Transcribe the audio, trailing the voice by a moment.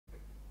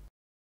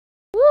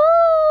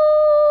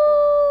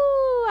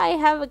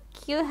have a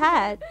cute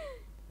hat.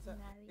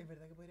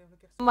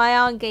 My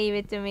aunt gave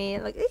it to me.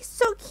 Like, it's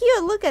so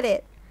cute. Look at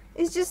it.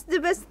 It's just the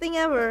best thing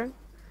ever.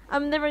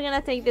 I'm never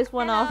gonna take this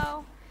one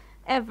off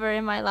ever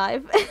in my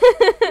life.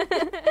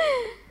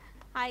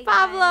 Hi,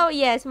 Pablo,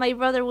 yes, my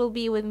brother will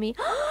be with me.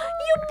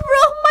 You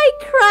broke my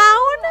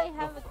crown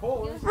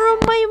from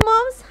my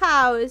mom's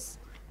house.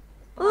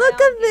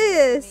 Look at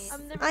this.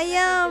 I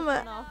am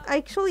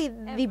actually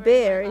the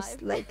bear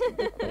is like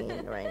the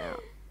queen right now.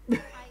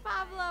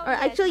 Pablo, Or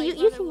actually,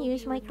 you can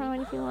use my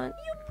crown if you want.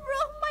 You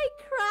broke my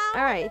crown.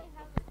 All right.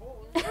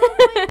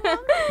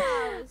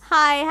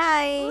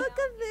 Hi. Look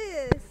at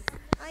this.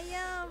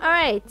 All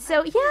right.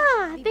 So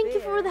yeah, thank you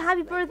for the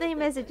happy birthday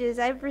messages.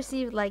 I've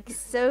received like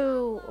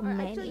so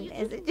many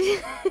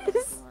messages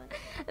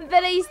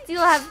that I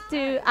still have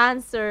to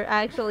answer.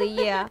 Actually,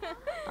 yeah.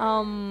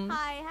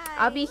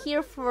 I'll be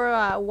here for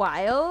a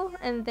while,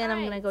 and then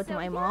I'm gonna go to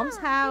my mom's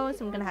house.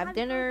 I'm gonna have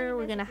dinner.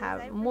 We're gonna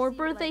have more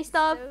birthday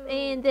stuff,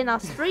 and then I'll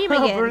stream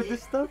again. Birthday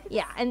stuff?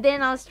 Yeah, and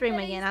then I'll stream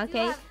again,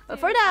 okay? But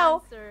for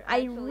now,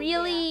 I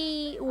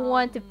really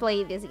want to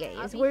play these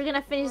games. We're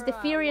gonna finish the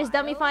Furious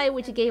Dummy Fight,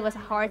 which gave us a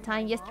hard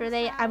time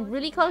yesterday. I'm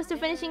really close to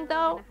finishing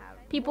though.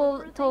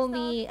 People told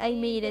me I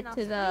made it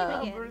to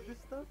the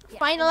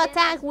final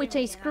attack, which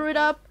I screwed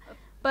up.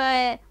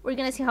 But we're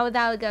gonna see how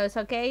that goes,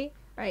 okay?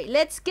 Alright,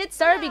 let's get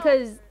started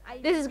because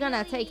this is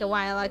gonna take a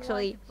while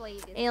actually.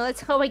 And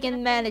let's hope I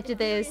can manage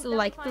this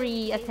like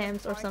 3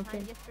 attempts or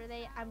something.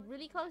 I'm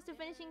really close to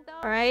finishing though.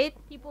 Alright.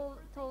 People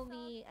told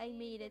me I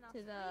made it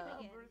to the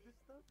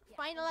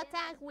final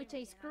attack, which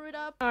I screwed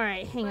up.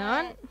 Alright, hang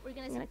on.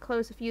 I'm gonna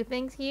close a few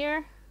things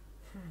here.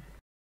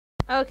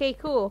 Okay,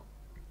 cool.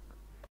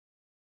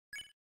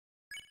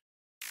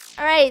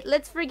 Alright,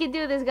 let's freaking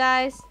do this,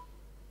 guys.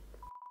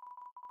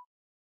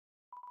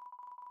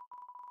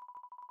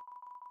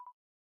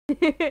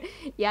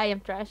 Yeah, I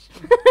am trash.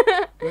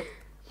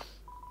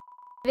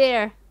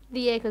 There,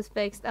 the echo's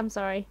fixed. I'm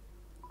sorry.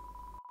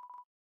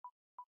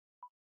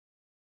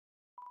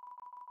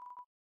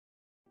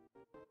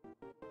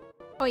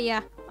 Oh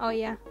yeah.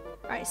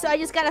 Alright, so I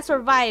just gotta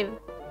survive.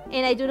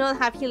 And I do not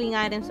have healing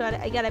items, so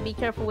I gotta be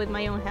careful with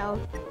my own health.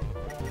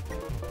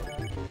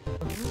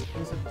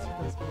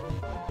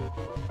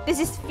 This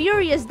is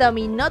Furious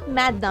Dummy, not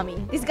Mad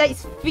Dummy. This guy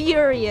is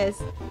furious.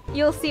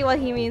 You'll see what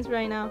he means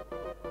right now.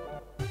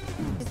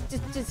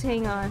 Just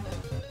hang on.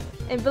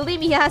 And believe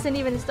me, he hasn't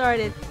even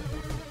started.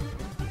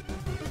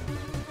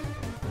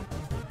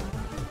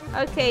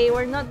 Okay,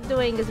 we're not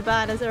doing as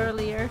bad as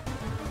earlier.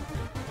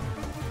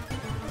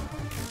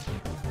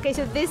 Okay,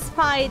 so this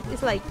fight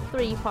is like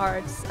 3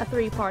 parts. A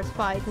 3-part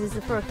fight. This is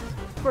the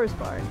first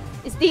part.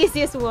 It's the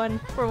easiest one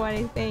for what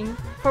I think.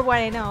 For what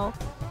I know.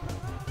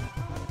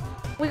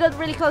 We got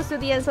really close to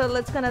the end, so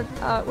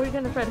we're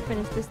gonna try to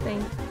finish this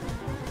thing.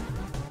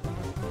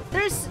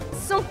 There's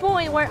some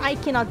point where I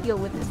cannot deal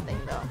with this thing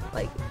though.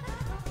 Like,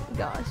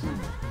 gosh.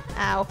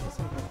 Ow.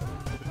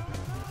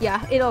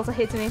 Yeah, it also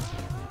hits me.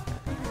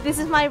 This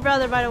is my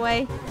brother, by the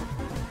way.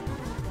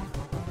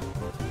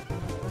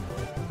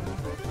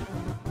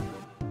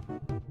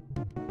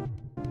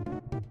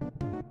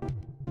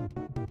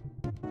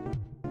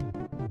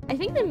 I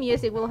think the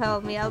music will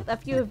help me. A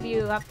few of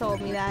you have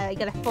told me that I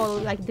gotta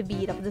follow like the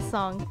beat of the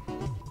song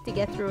to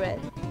get through it.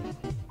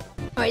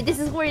 Alright, this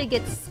is where it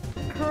gets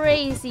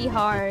crazy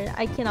hard.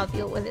 I cannot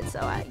deal with it,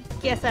 so I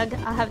guess I'll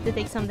have to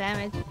take some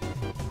damage.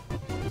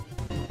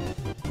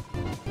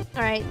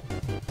 Alright.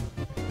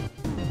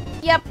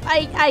 Yep,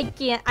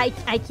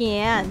 I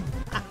can.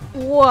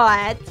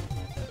 What?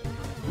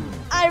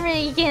 I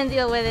really can't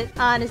deal with it,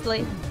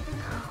 honestly.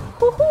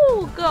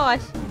 Woohoo,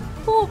 gosh.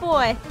 Oh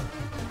boy.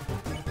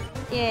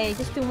 Yay,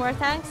 just 2 more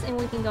attacks and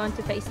we can go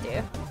into phase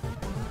 2.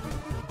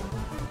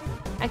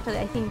 Actually,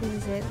 I think this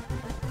is it.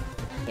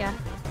 Yeah.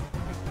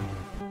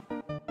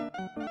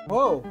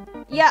 Whoa!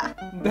 Yeah!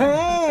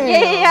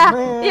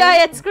 Damn!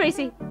 Yeah, it's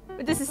crazy.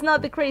 But this is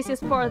not the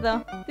craziest part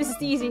though. This is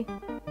easy.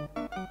 Okay.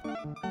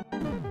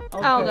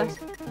 Oh gosh.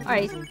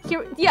 Alright,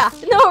 here. Yeah,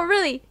 no,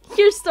 really!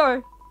 Here's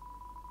Star!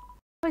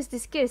 How is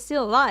this kid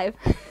still alive?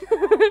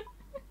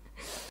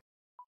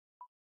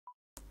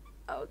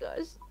 Oh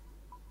gosh.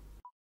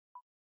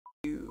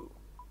 You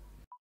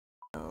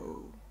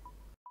know.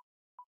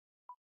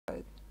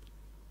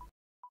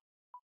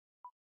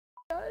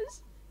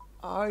 Gosh.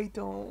 I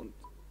don't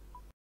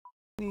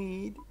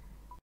need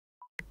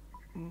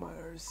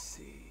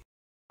mercy.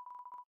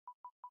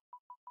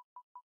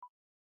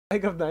 I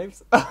got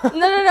knives.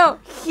 No.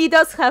 He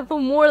does have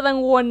more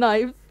than 1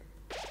 knife.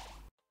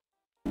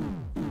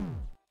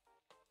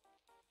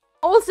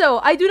 Also,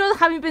 I do not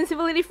have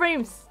invincibility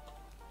frames.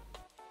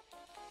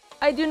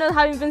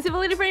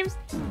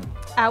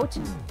 Ouch.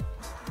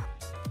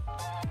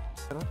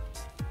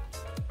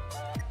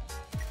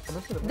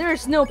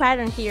 There's no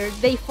pattern here.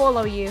 They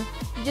follow you.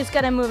 You just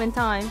gotta move in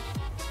time.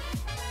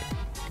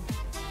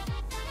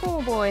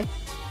 Oh boy.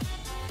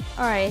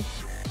 Alright.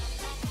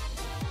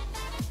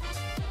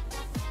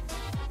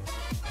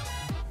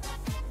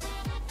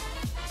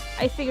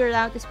 I figured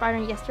out this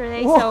pattern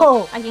yesterday, Whoa.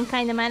 so I can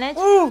kinda manage.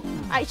 Ooh.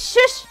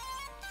 Shush!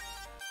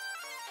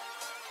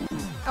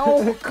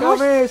 Oh Come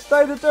gosh. here,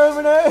 stay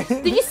determined.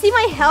 Did you see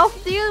my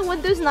health, dude?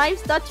 When those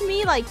knives touch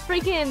me, like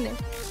freaking.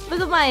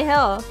 Look at my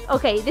health.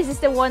 Okay, this is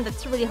the one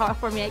that's really hard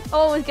for me. I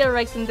always get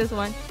wrecked in this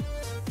one.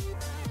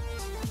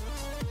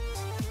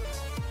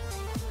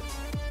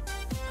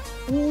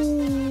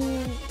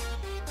 Ooh.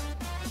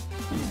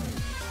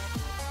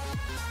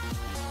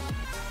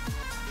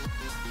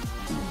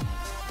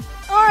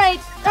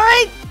 Alright,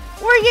 alright!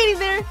 We're getting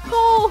there!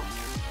 Oh!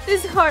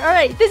 This is hard.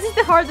 Alright, this is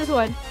the hardest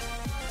one.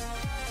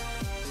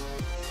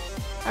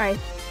 Alright.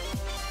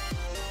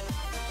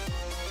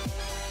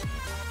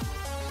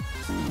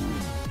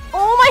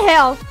 Oh, my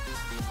health!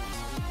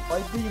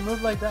 Why do you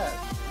move like that?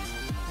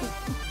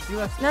 You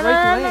have straight No, no,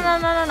 no, lane. no, no,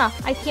 no, no, no.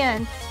 I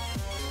can't.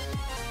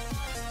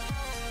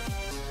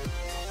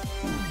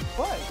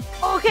 Why?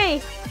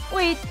 Okay,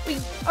 wait.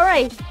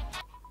 Alright.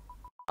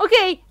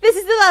 Okay, this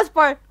is the last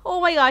part. Oh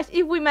my gosh,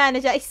 if we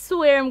manage it, I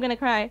swear I'm gonna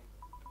cry.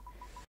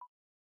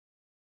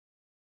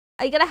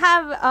 I gotta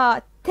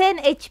have 10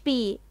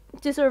 HP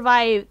to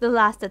survive the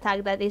last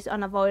attack that is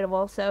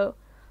unavoidable, so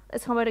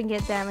let's hope I don't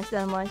get damaged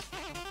that much.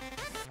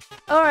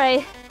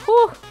 Alright,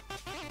 whew.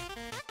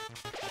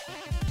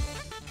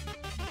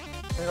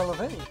 All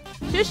of any.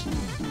 Shush!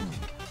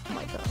 Oh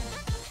my god.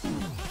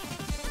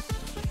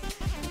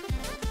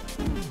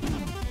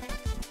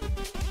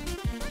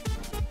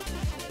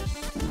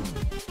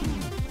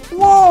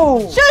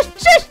 Whoa! Shush!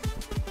 Shush!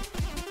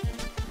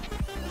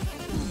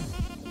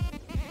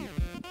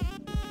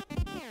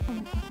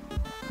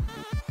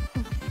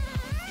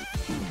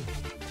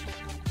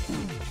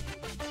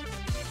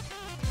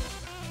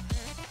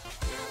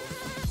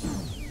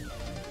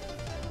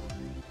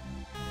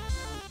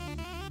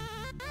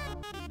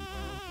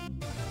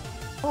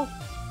 Oh.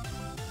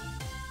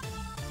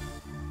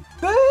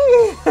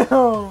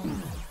 Damn!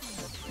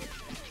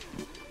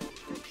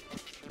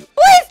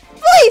 Please!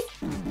 Please!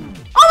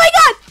 Oh my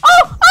god!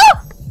 Oh! Oh!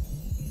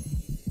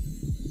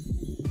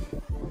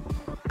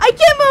 I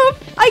can't move!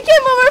 I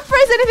can't move or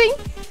press anything!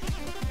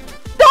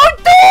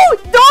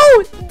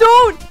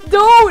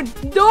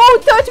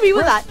 Don't touch me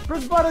with that!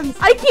 Press buttons!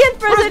 I can't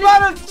press Press it!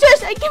 buttons!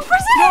 Shush! I can't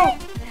press No. it!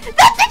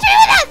 Don't touch me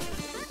with that!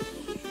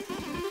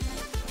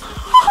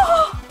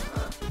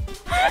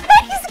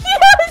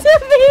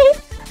 Excuse me!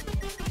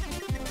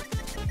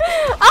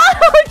 Oh,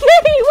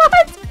 okay,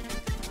 what?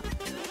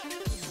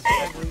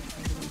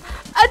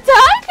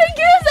 Attack? I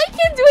guess I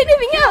can't do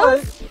anything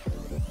else.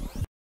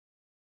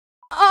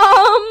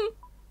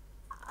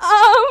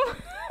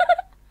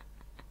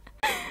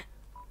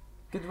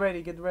 Get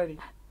ready, get ready.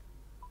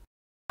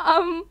 I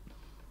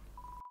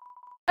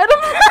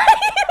don't know.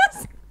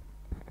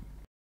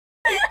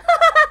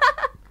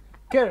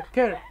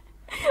 Care.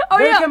 Oh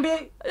There yeah. can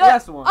be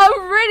last one.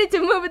 I'm ready to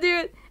move,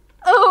 dude.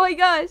 Oh my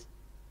gosh.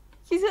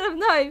 He's out of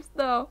knives,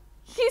 though.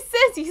 He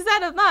says he's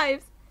out of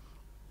knives.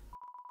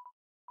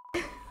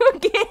 Who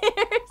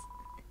cares?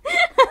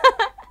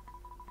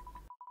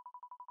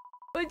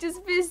 We'll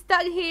just be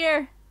stuck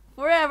here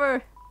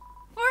forever.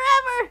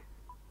 Forever.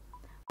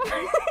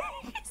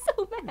 He's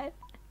so mad.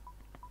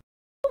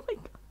 Oh my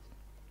god.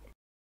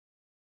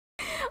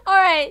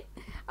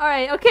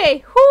 Alright,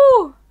 okay.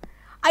 Whew.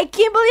 I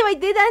can't believe I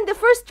did that in the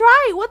first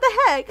try. What the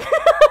heck?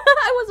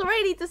 I was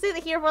ready to sit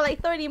here for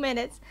like 30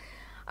 minutes.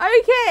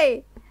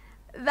 Okay.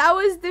 That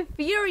was the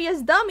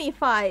Furious Dummy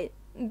fight.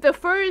 The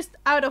first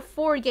out of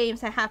 4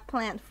 games I have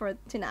planned for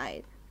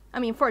tonight. I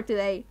mean, for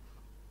today.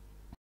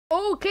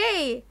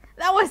 Okay.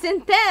 That was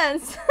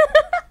intense.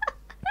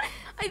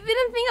 I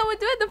didn't think I would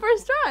do it the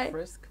first try.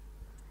 Frisk.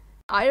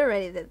 I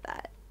already did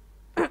that.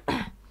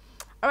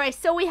 Alright,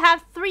 so we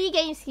have 3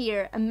 games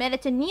here. A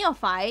Meta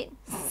Neophyte,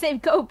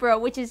 Save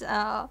GoPro, which is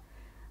I've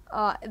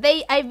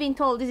been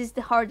told this is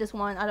the hardest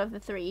one out of the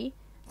 3.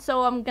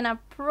 So I'm gonna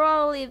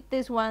probably leave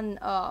this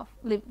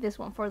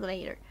one for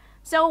later.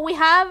 So we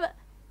have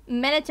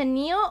Meta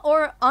Neo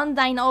or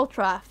Undyne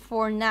Ultra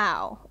for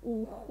now.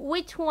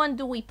 Which one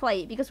do we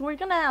play? Because we're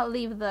gonna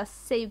leave the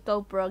Save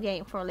GoPro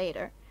game for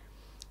later.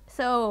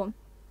 So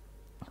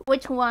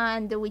which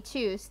one do we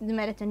choose? The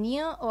Meta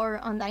Neo or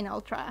Undyne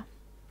Ultra?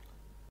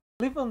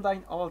 Leave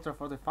Undyne Ultra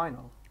for the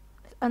final.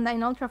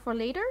 Undyne Ultra for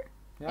later?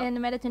 Yep.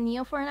 And Meta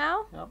Neo for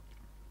now? Yep.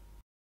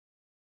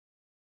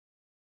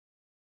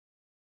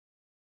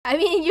 I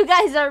mean, you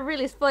guys are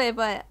really split,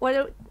 but what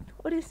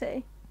do you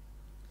say?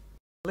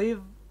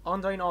 Leave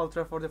Undyne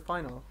Ultra for the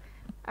final.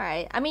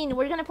 Alright, I mean,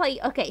 we're gonna play...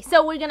 Okay,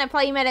 so we're gonna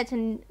play Meta...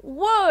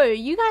 Whoa,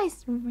 you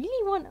guys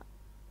really wanna...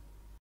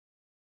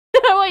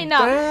 Wait,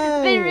 no.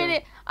 Damn. They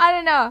really... I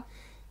don't know.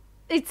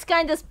 It's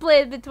kind of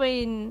split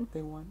between...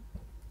 They won.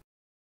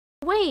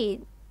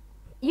 Wait.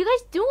 You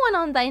guys do want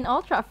Undyne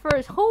Ultra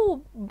first.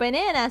 Oh,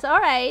 bananas.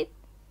 Alright.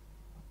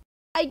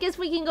 I guess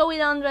we can go with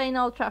Undyne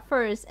Ultra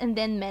first and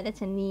then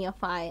Meta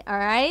Neophyte.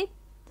 Alright?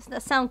 Does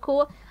that sound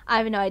cool? I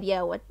have no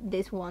idea what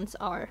these ones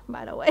are,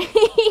 by the way.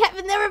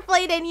 I've never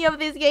played any of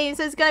these games,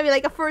 so it's gonna be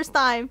like a first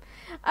time.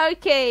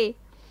 Okay.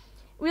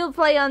 We'll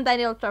play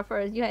Undyne Ultra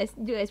first. You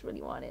guys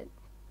really want it.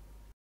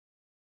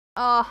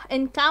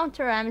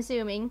 Encounter, I'm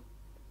assuming.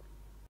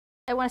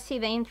 I want to see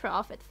the intro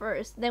of it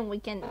first, then we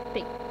can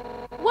pick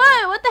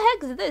Whoa, what the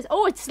heck is this?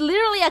 Oh, it's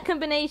literally a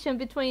combination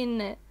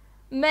between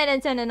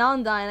Medicine and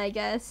Undyne, I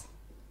guess.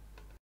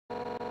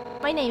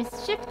 My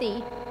name's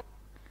Shifty.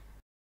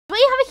 Do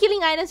I have a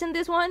healing items in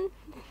this one?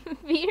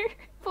 Veer?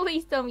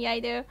 Please tell me I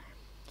do.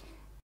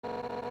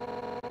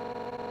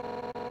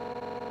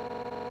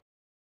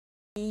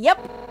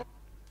 Yep.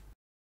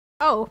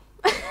 Oh.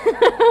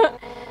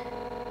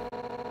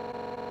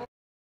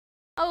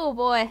 Oh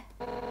boy.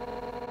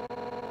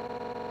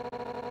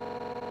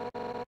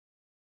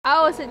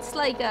 Oh, so it's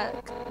like a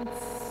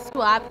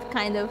swapped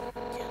kind of.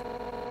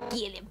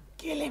 Kill him.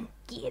 Kill him.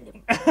 Kill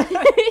him.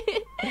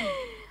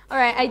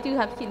 Alright, I do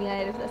have healing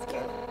items, that's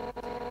good.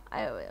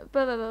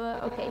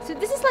 Okay, so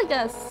this is like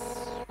a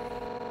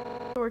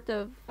sort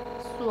of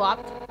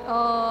swapped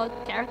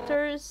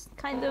characters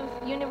kind of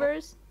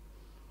universe.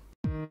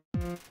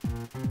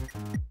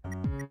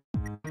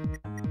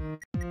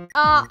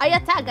 I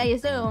attack, I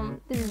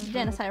assume. This is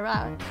genocide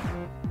route.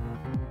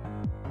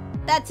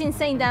 That's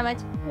insane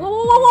damage. Whoa,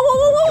 whoa, whoa, whoa,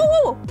 whoa, whoa,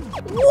 whoa, whoa!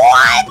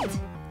 What?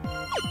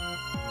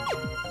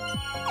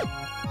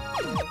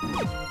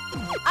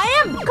 I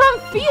am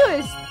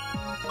confused.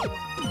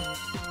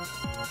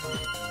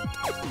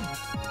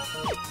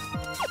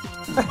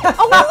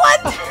 Oh,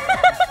 what?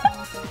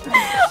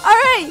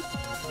 Alright.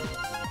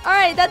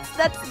 Alright,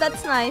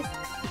 that's nice.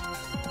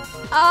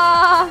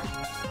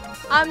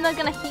 I'm not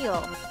gonna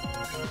heal.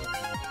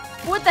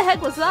 What the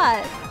heck was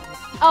that?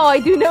 Oh, I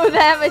do no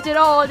damage at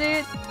all,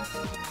 dude.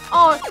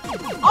 Oh,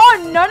 oh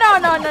no no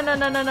no no no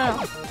no no no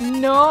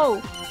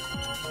no.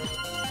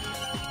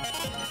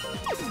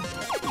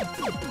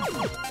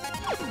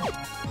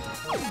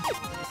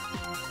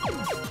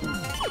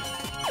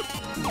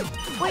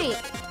 Wait.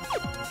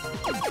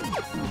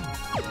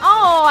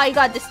 Oh, I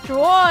got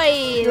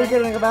destroyed. You're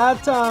getting a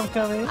bad time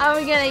coming.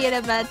 I'm gonna get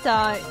a bad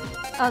time.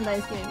 Oh, no,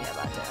 it's giving me a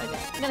bad time. Okay,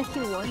 I'm gonna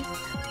kill one.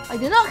 I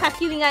do not have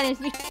healing items.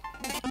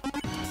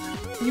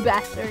 You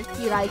bastard.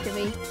 You lied to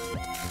me.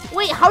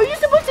 Wait, how are you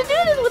supposed to do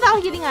this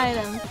without healing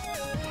items?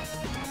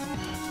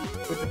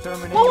 With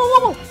determination. Whoa, whoa,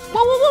 whoa,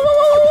 whoa, whoa, whoa, whoa,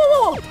 whoa, whoa,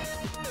 whoa, whoa.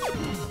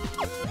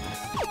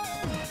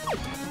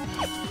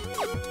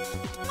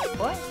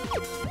 What?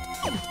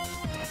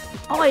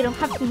 Oh, I don't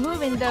have to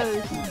move in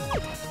those.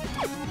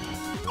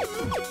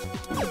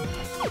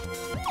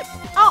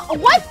 Oh,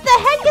 what the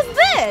heck is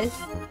this?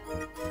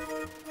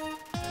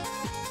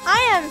 I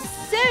am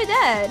so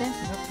dead. You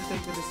have to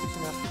take the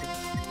decision after.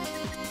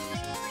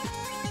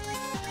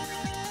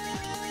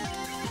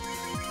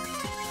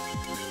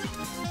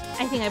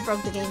 I think I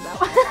broke the game though.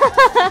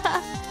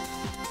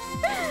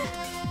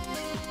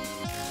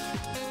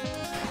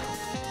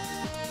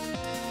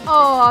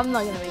 Oh, I'm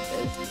not gonna make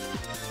this.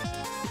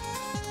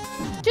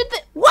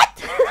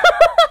 What?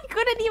 I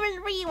couldn't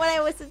even read what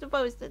I was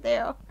supposed to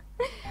do.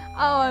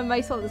 Oh, and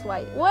my soul is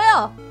white.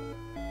 Well,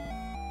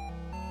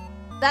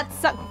 that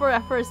sucked for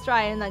a first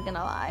try, I'm not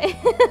gonna lie.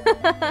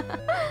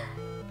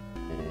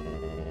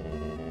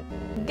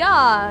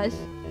 Gosh.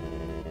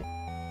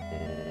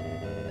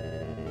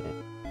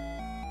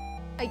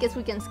 I guess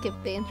we can skip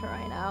the intro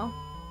right now.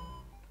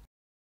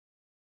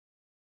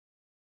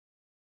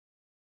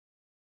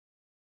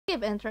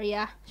 Skip intro,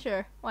 yeah,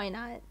 sure, why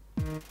not?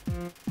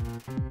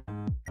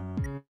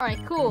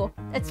 Alright, cool.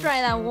 Let's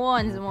try that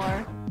once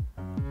more.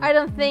 I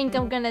don't think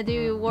I'm gonna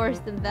do worse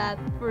than that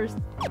first.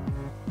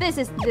 This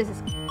is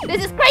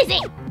crazy!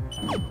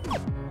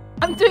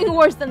 I'm doing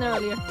worse than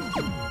earlier.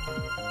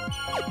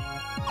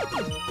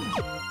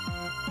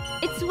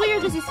 It's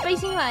weird because it's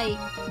facing like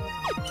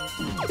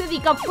to the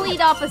complete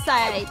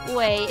opposite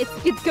way.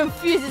 It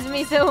confuses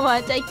me so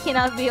much. I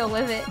cannot deal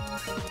with it.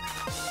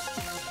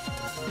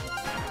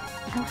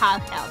 I'm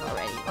half health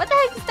already. What the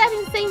heck is that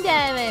insane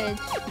damage?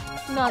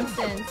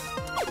 Nonsense.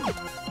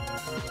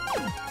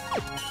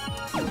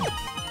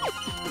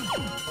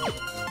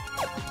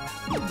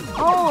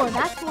 Oh,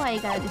 that's why I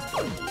gotta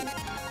destroy these.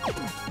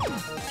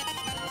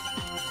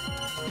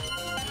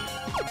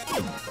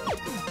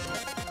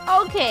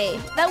 Okay,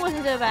 that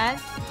wasn't so bad.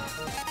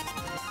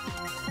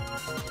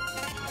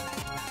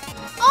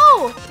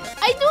 Oh!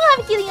 I do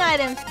have healing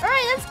items!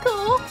 Alright, that's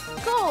cool.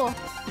 Cool.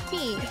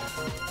 Tea.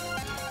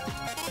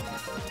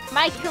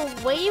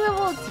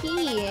 Microwavable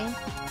tea.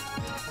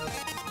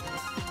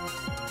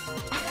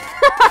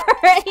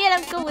 Alright,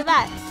 I'm cool with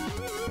that.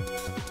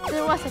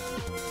 There was a...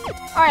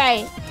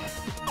 Alright.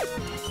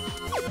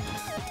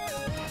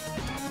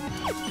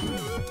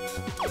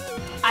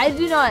 I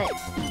do not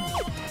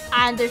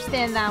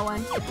understand that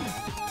one.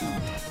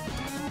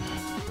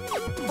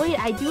 Wait,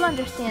 I do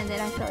understand it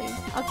actually.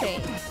 Okay.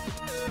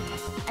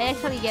 I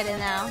actually get it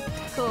now.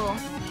 Cool.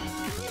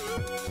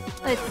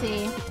 Let's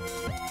see.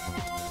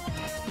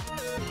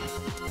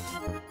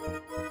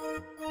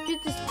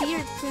 Shoot the spear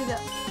to the...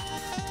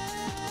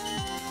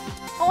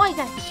 Oh, I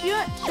got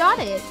shot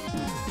it.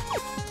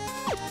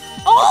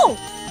 Oh!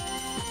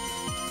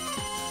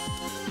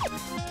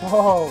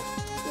 Whoa.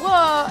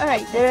 Whoa,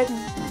 alright. Get it.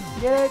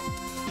 Get it.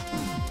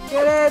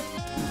 Get it.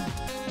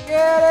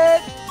 Get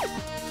it.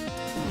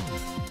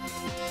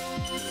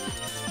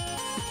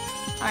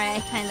 Alright, I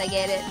kinda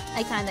get it.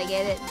 I kinda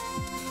get it.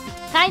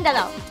 Kinda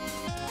though.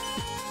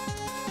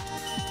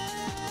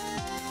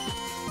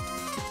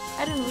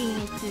 I don't really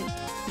need to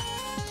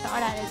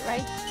shot at it,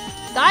 right?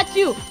 Got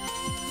you!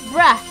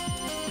 Bruh!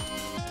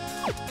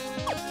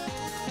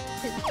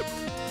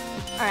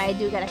 Alright, I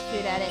do gotta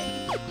shoot at it.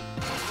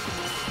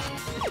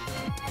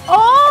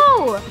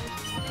 Oh!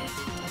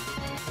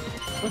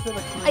 Was it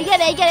a clear? I get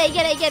it.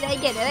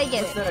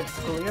 Was that a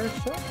clear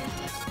shot?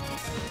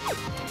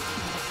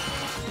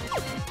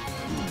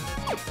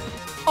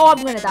 Oh,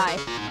 I'm gonna die.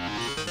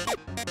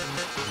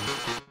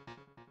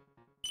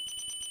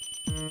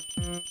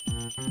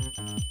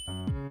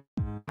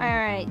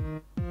 Alright.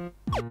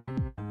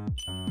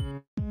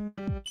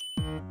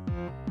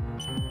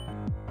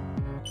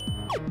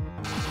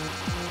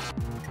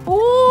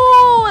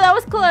 Ooh, that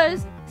was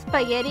close.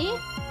 Spaghetti?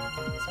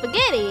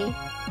 Spaghetti?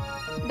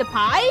 The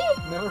pie?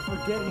 Never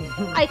forgetting.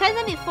 I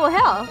kinda need full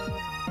health.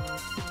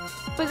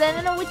 But I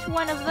don't know which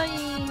one of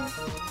these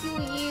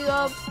do you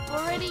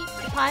already...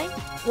 Pie?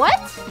 What?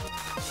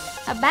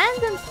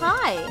 Abandoned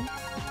pie?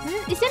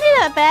 Isn't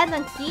it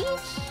abandoned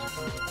peach?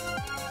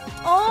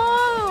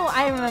 Oh,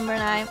 I remember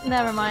now.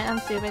 Never mind, I'm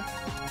stupid.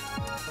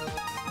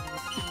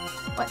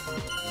 What?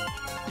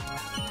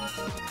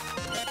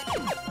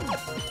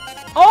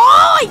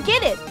 Oh, I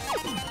get it!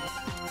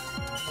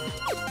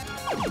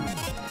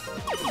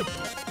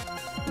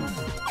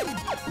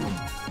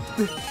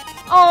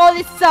 Oh,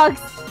 this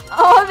sucks!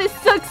 Oh, this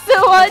sucks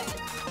so much!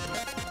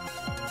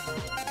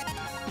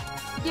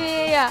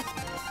 Yeah.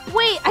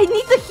 Wait, I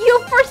need to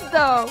heal first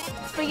though!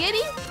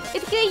 Spaghetti?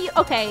 It's gonna...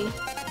 Okay.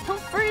 So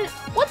first...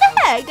 What the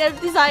heck? I've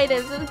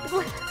decided.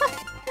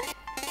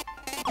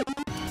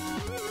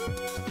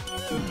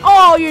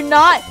 Oh, you're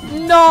not?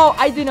 No,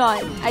 I do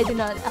not. I do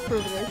not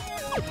approve of this.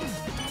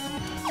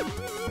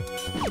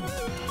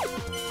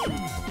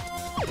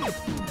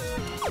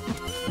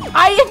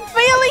 I am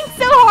failing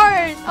so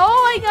hard! Oh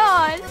my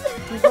god!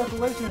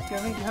 Congratulations,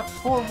 Kenny. You have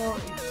 4 more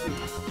HP.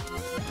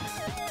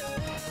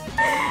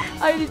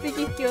 I need to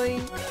keep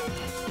going.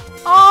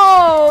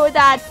 Oh,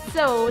 that's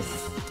so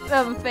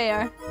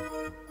unfair.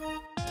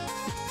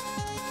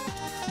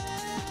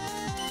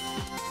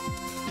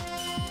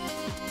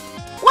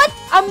 What?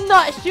 I'm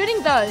not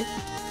shooting those.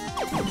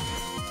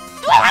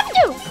 Do I have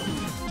to?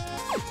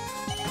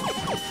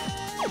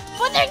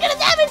 But they're gonna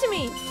damage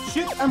me.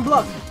 Shoot and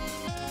block.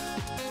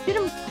 Shoot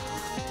him.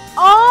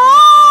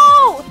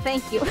 Oh!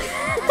 Thank you.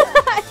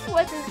 I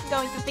wasn't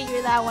going to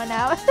figure that one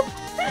out.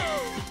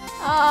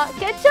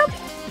 Ketchup?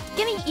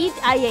 Can I eat?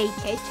 I ate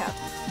ketchup.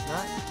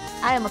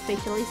 Nice. I am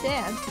officially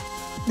sad.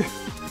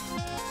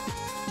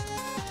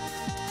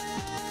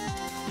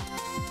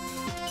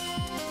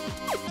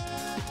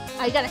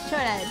 I got a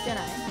shot at it, didn't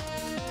I?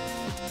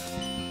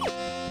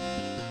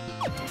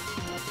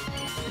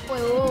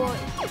 Wait.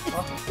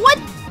 What?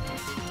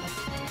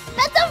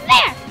 That's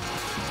unfair!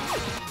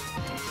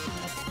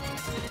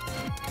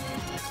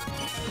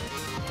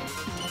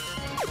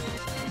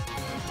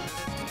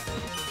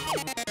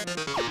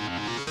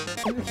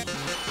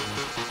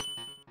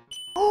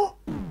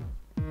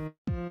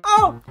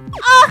 Oh!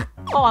 Ah!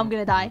 Oh, I'm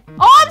gonna die.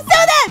 Oh, I'm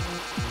so dead!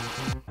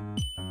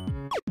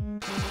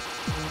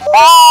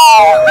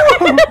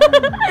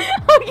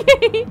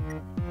 Okay.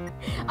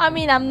 I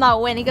mean, I'm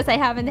not winning because I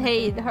haven't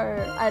hit her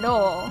at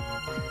all.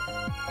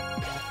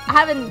 I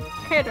haven't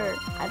hit her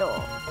at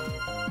all.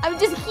 I'm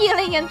just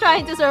healing and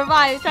trying to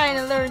survive, trying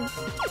to learn.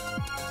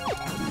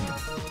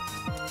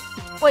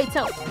 Wait,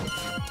 so...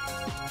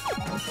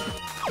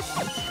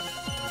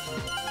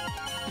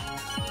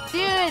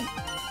 Dude!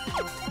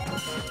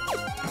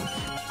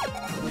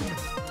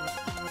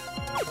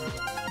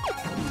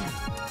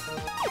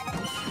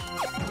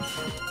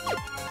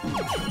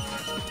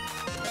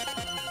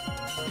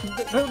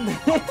 Damn.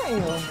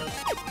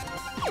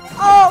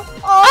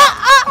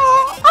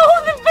 Oh,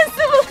 the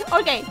invisible.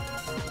 Okay.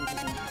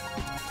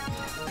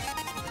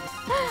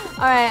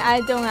 Alright,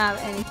 I don't have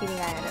any healing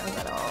items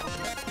at all.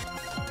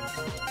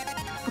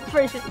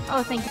 First,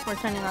 oh, thank you for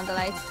turning on the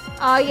lights.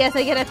 Oh, yes,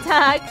 I get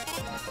attacked.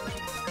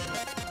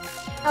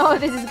 Oh,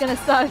 this is gonna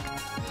suck.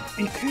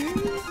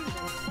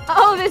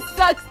 Oh, this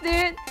sucks,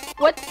 dude.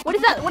 What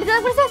is that? What is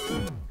that? What is that?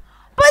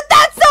 But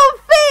that's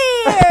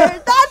unfair!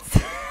 That's...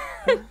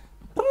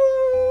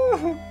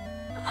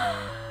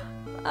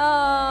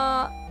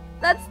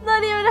 That's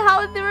not even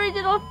how the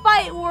original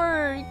fight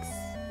works.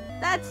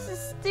 That's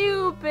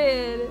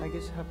stupid. I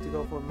guess you have to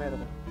go for meta.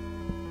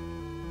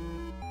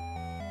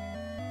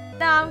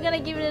 Now I'm gonna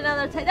give it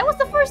another try. That was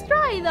the first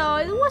try though.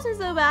 It wasn't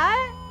so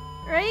bad,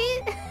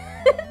 right?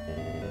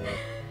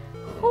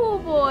 Oh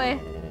boy.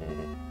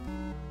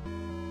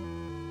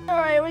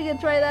 Alright, we're gonna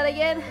try that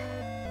again.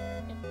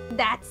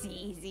 That's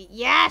easy.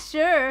 Yeah,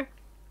 sure.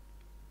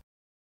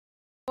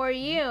 For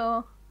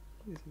you.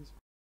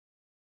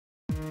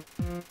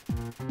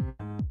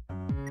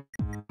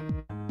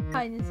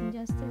 Kindness and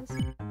justice.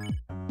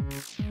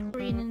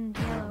 Green and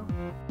yellow.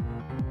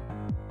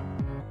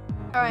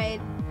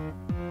 Alright.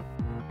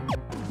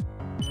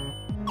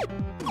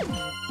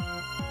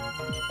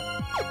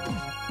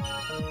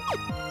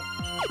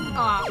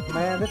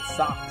 Man, it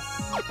sucks.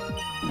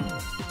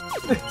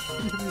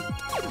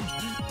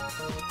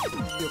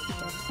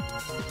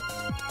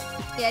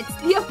 Yeah, it's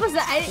the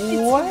opposite.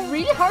 It's What?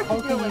 really hard to How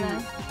deal can with you-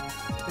 that.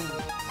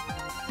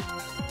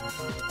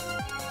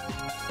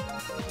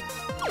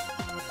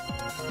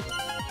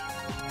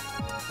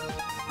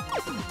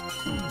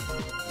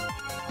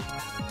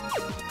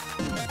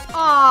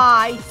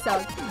 Ah, I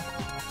suck.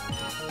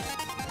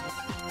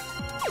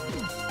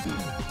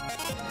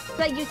 It's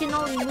like you can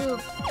only move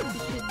to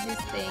shoot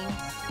these things.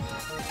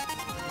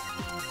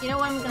 You know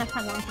what? I'm gonna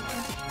tag on here.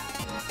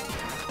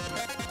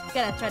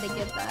 Gotta try to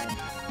get that.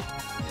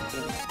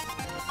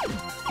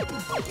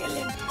 Kill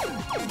him.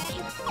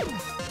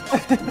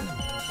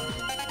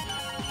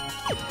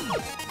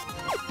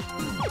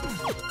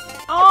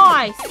 Oh,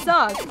 I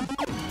suck.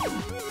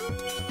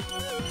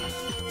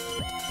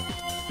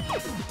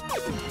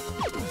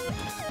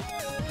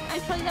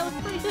 Actually, that was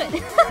pretty good.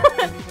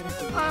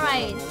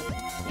 Alright.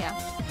 Yeah.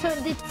 So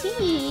the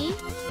tea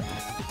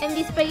and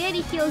the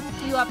spaghetti heals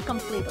you up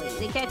completely.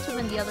 The ketchup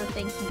and the other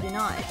things do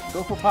not.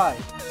 Go for pie.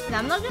 Now,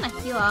 I'm not gonna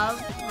heal up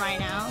right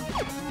now.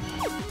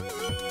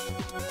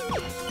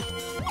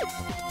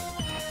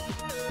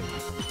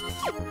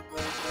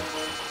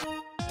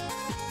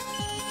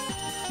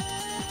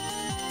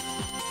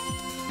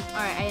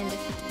 Alright, I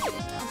understand this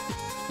now.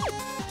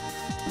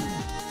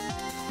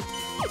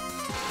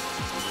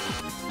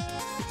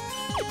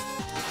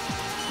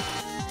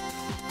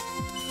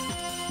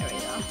 There we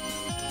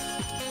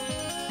go.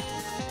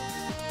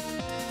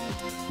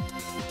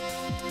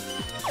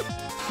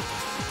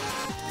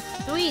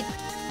 Sweet!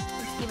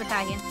 Let's keep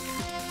attacking.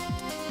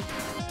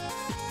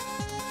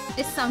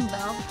 This song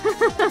though.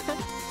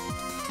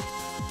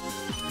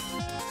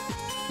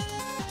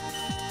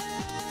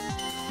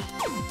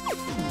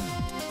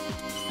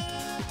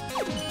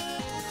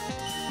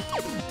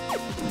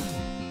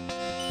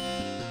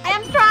 I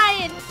am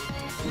trying!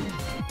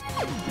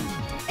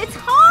 It's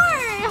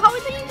hard! How are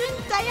you doing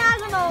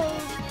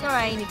diagonals?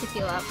 Alright, I need to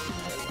heal up.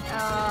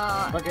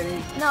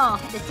 Spaghetti. No,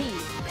 the T.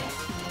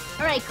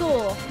 Alright,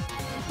 cool.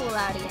 Cool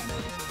out again.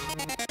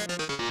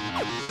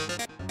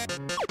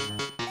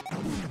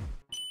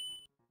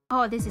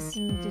 Oh, this is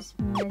just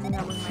messing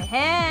up with my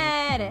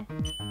head.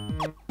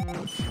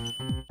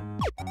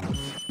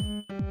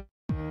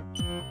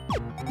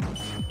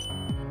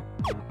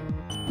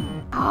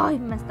 Oh, I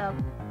messed up.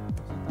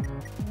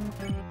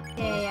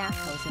 Yeah.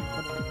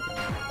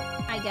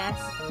 I guess.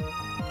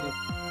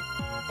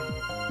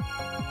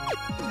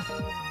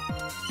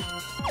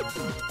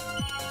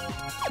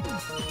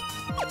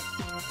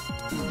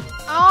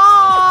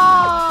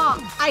 Oh,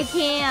 I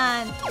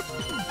can't.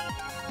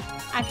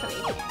 Actually,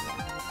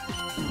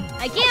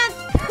 I can't.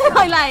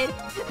 I lied.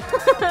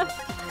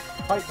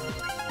 Fight.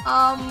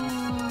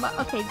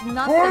 Okay,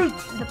 not Fight.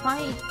 the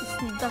fight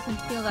doesn't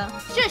feel that.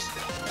 Shush.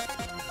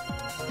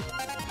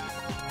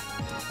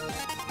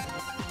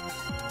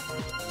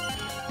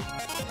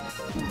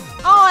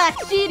 Oh,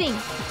 that's cheating.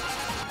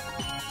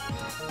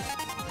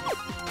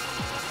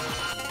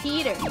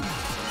 Peter.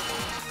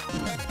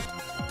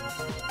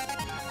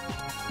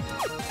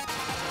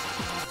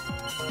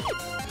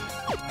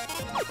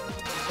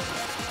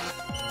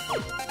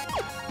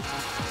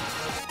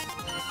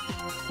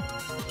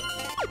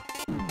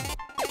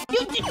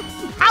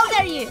 How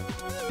dare you?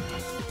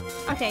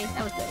 Okay,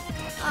 that was good.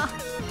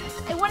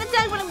 I want to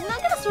die, but I'm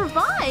not gonna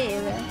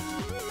survive.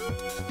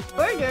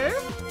 Burger?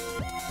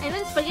 And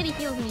then spaghetti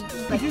heals me.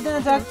 If you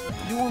don't attack,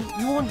 you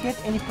won't get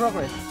any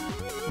progress.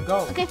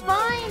 Go. Okay,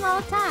 fine, I'll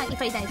attack.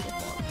 If I die before.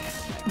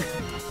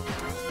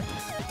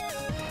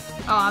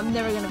 Oh, I'm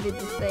never gonna beat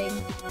this thing.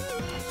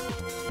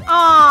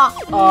 Oh,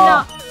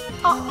 no.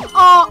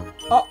 Oh.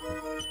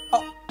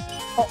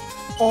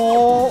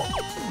 Oh.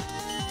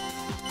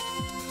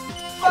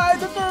 Bye,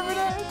 the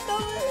Terminator is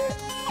coming.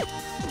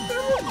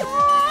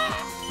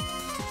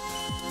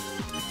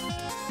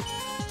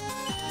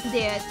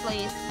 Dead,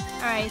 please.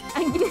 Alright,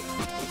 I'm gonna go.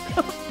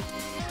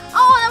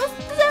 Oh, that was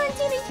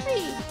 17 HP.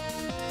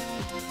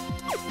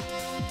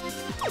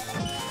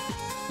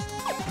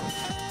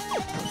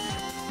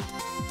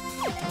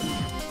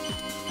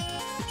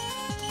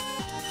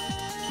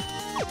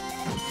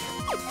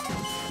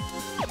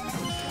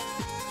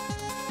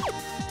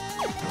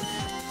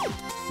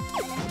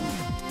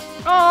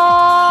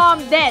 Oh,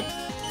 I'm dead.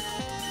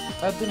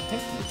 That didn't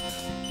hit me.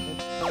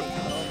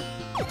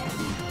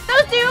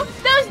 Those two.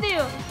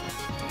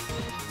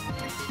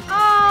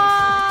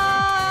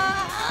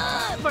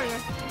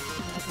 Burger.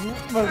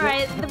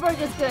 Alright, the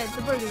burger's good.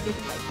 The burger is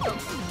like okay.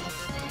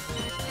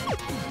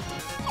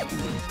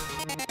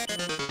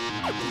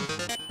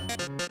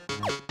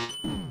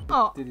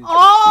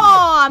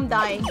 Oh, I'm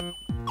dying.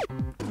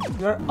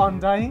 You're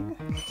undying?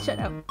 Shut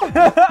up.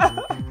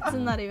 It's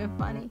not even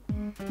funny.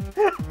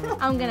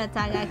 I'm gonna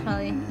tag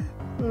actually.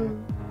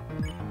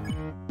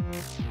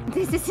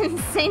 This is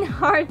insane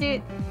hard,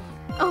 dude.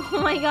 Oh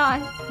my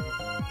gosh.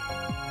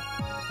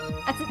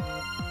 That's it.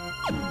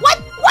 What?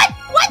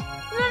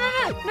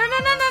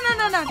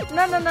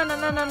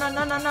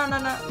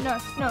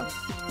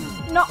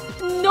 No!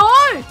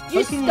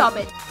 You stop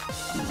it.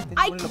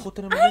 can't!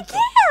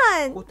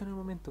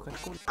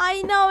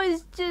 I know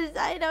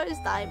it's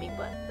timing,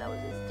 but that was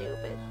just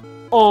stupid.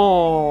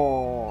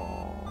 Oh.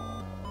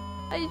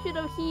 I should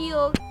have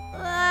healed.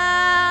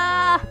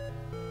 Ah!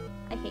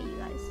 I hate you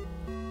guys.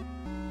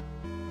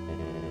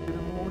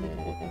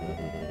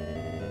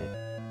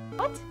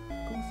 What?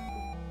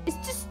 It's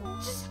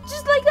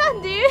just like that,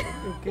 dude.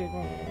 Okay, go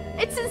on.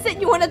 It's insane.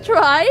 You wanna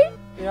try?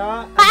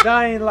 Yeah, I'm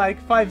dying in like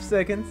 5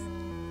 seconds.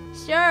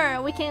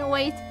 Sure, we can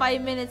wait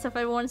 5 minutes of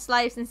everyone's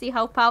lives and see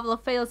how Pablo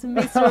fails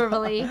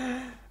miserably.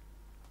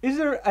 Is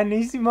there an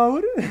easy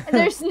mode?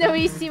 There's no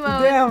easy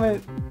mode. Damn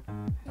it.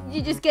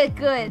 You just get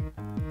good.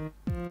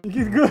 You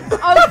get good.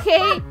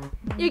 Okay,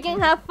 you can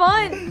have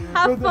fun.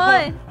 Have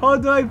fun. How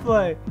do I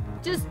play?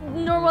 Just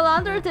normal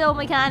Undertale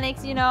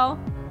mechanics, you know.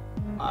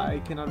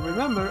 I cannot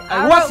remember.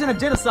 I was in a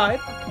genocide.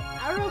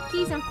 Arrow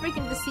keys and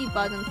freaking the C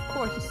button, of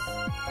course.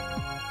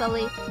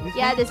 Sully.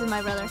 Yeah, this is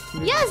my brother.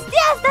 Yes,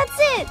 that's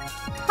it.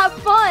 Have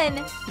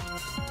fun.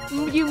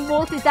 You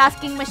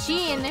multitasking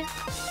machine.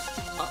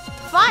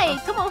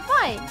 Fight. Come on,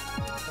 fight.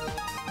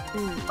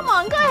 Come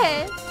on, go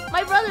ahead.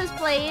 My brother's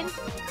playing.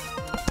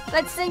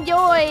 Let's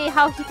enjoy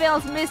how he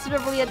fails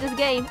miserably at this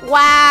game.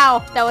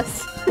 Wow, that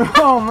was...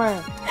 Oh,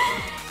 man.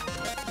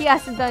 He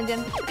has a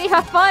dungeon. Okay,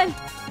 have fun.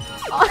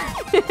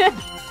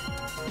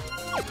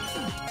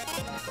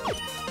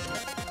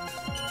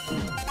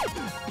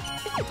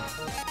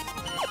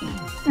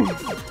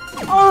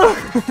 Oh.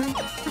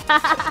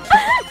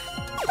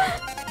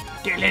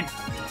 Kill it.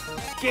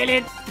 Kill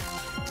it.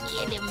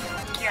 Kill him.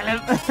 Kill him.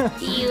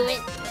 Do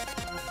it.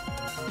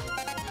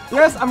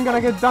 Yes, I'm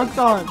gonna get dunked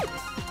on.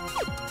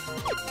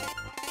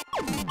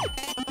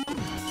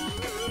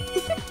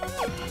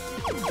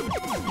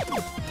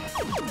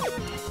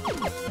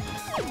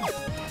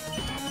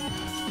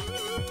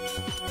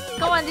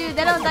 Come on, dude.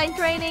 They don't die in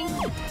training.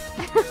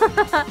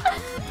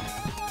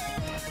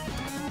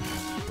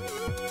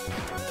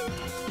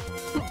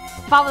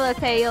 Pablo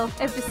Tale,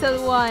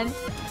 episode 1.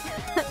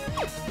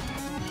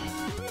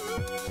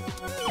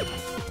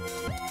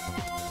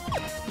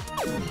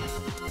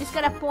 Just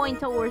gotta point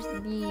towards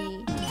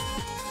the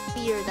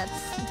spear that's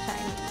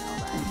shining and all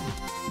that.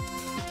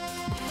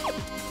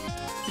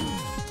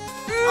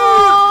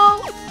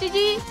 Oh!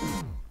 GG!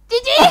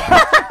 GG!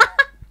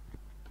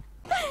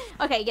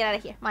 Okay, get out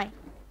of here. Mine.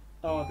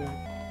 Oh, dude.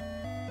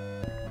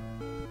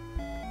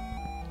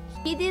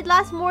 He did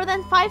last more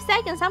than 5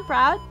 seconds. I'm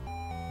proud.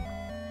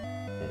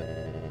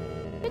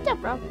 Good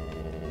job, bro.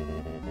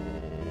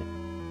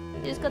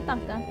 You just got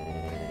dunked on.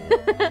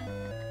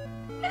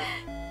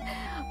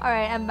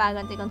 Alright, I'm back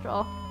on the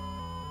control.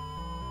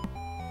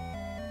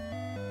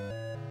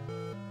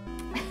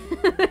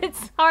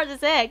 It's hard as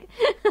heck.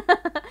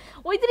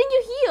 Why didn't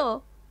you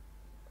heal?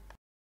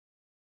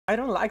 I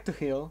don't like to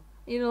heal.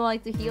 You don't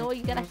like to heal?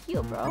 You gotta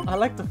heal, bro. I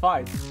like to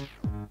fight.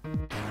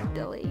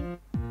 Silly.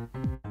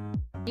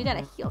 You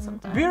gotta heal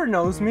sometimes. Veer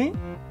knows me.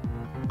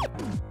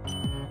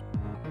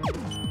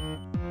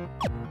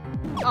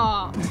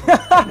 Aw.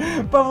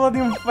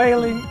 Pavlodium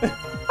failing.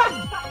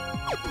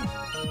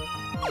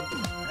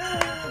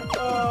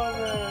 Oh,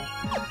 man.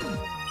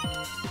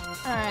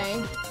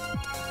 Alright.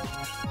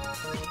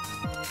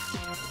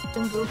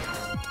 Good.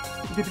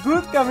 Get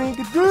good, coming,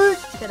 get good.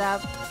 Shut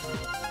up.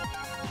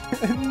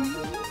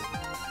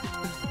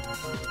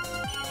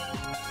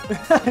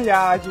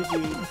 Yeah, GG.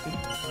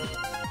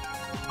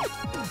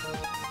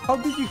 How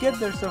did you get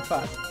there so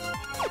fast?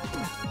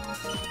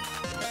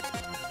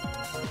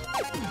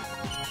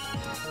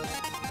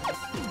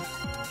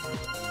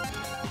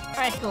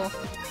 Alright, cool.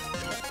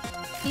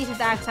 These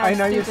attacks are I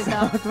know you stupid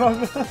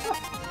though. sound.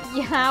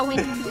 Yeah, we...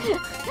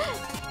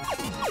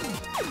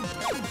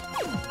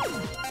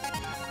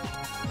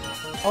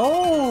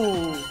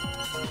 Oh!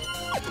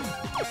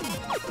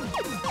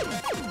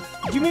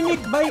 You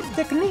mimic my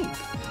technique.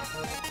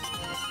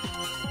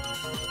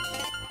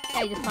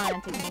 I just found a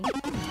technique.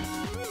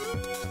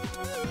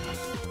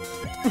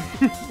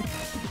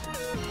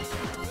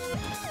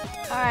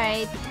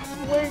 Alright,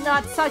 we're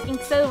not sucking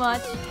so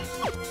much.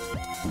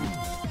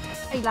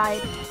 I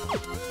lied.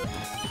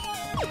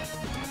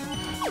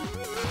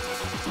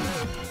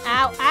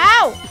 Ow!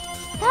 Ow!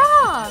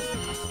 Stop!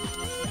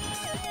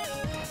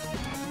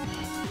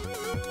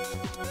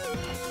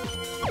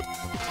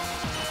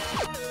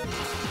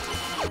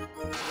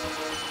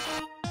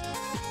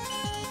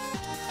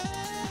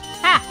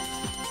 Ha!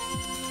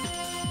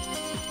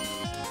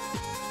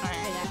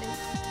 Alright, I got this.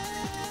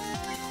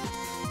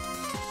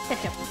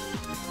 Ketchup.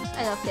 I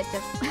love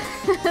ketchup.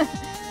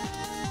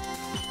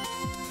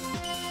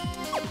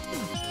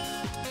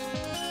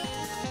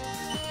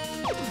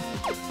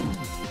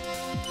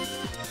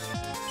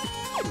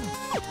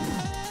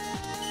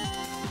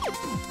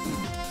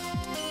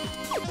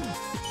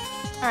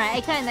 Alright,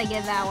 I kinda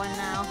get that one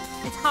now.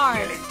 It's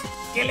hard.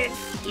 Kill it!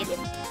 Get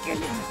him.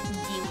 Kill it!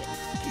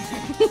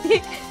 Do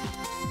it.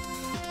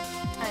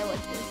 Alright,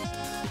 what's this?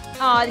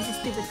 Oh, this is a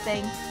stupid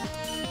thing.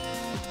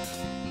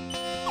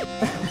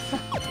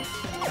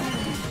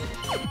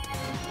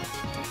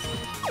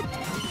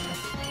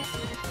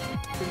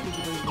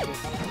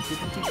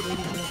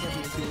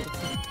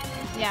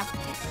 Yeah.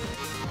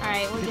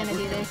 Alright, we're gonna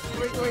do this.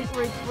 We're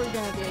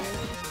gonna do this.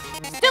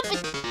 Stupid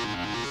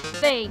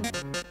thing!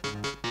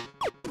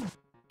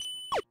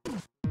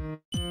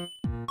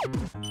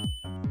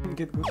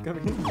 Get good,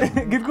 coming.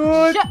 Get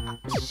good!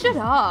 Shut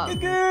up! Get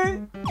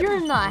good! You're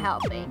not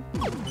helping.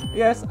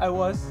 Yes, I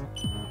was.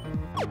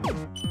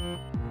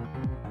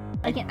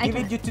 I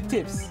Giving you 2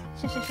 tips.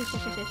 Shush. I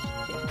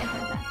heard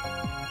that.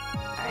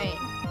 Alright.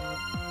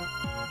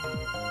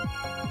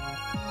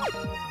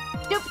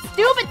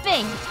 Stupid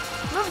thing!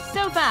 Move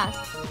so fast.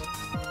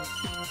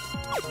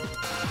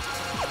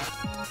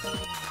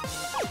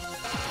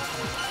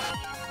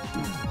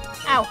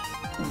 Ow.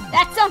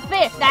 That's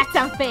unfair. That's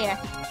unfair.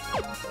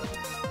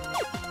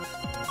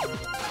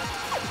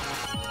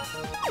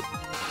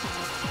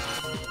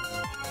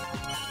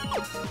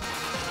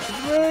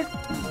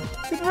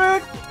 It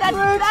worked!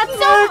 That's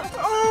so...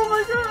 Oh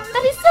my god!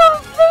 That is so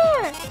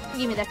unfair!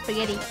 Give me that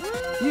spaghetti.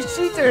 You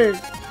cheater!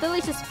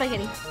 Delicious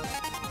spaghetti.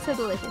 So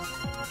delicious.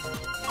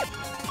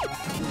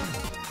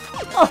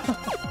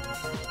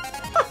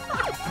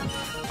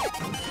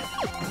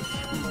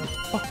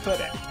 Fuck for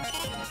that.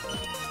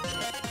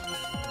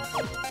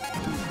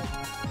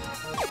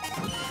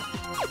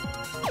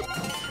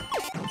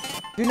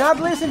 Do not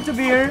listen to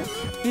Beer.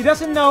 He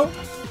doesn't know.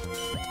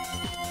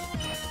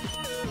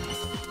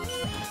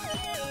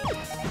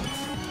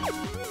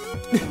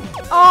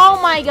 Oh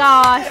my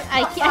gosh!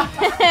 I can't!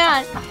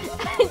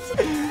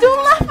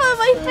 Don't laugh at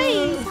my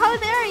face! How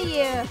dare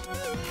you!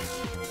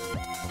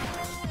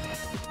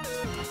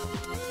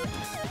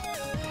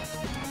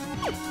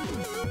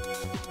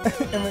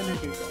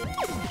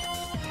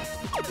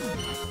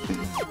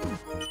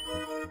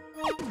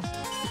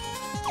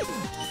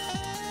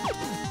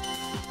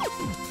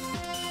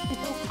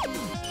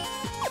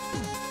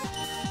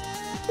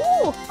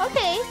 Ooh,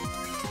 okay.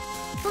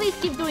 Please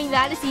keep doing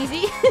that, it's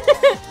easy.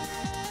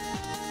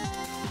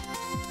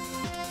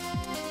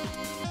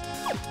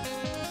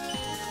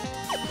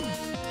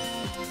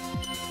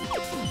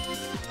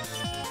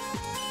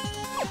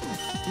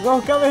 Go,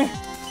 coming!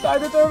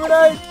 Start the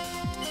terminate!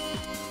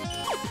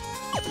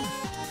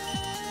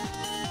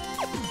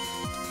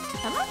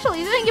 I'm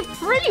actually doing it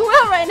pretty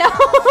well right now.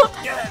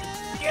 Kill him!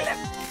 Kill him!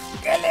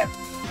 Kill him!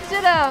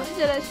 Shut up!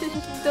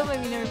 Don't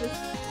make me nervous.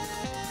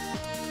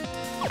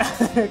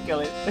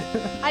 Kill it.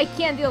 I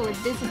can't deal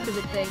with this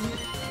stupid thing.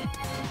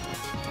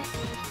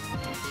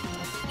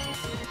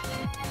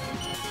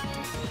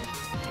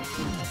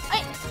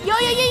 Hey!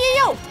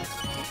 Yo!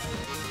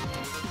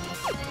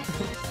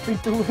 Spin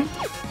to win.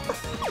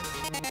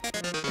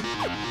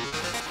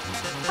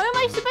 How am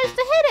I supposed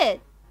to hit it?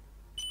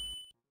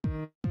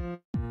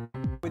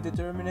 With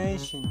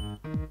determination.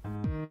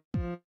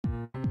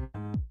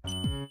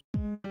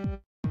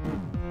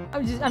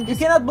 I'm You just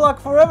cannot block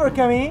forever,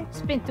 Cammy.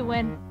 spin to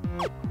win.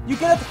 You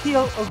cannot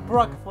heal or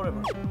block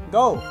forever.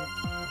 Go.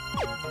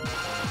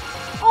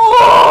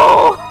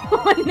 Oh!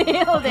 I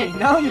nailed Okay, it.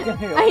 now you can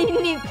heal. I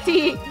need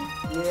tea.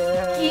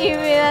 Yeah. Give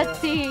me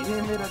that tea.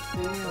 Give me that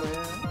tea,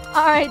 man.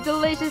 Alright,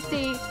 delicious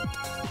tea.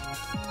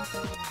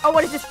 Oh,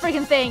 what is this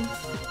freaking thing?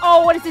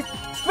 Oh, what is this?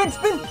 Spin,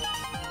 spin.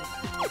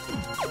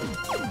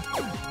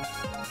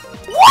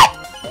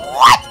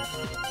 What?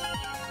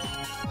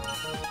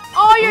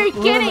 Oh, you're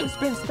kidding.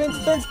 Spin.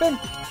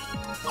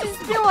 Just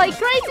spin like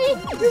crazy.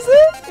 Is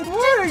it? It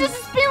works. Just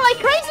spin like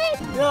crazy.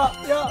 Yeah.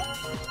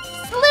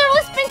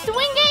 Literally spin to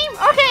win game.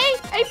 Okay,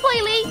 I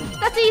play League.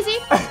 That's easy.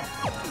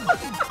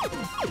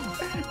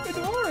 It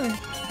works.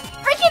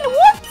 Freaking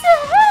what the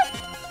heck?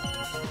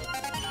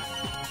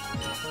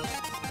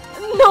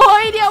 No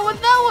idea what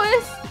that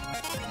was.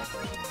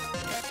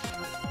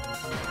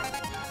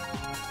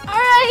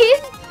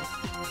 Alright.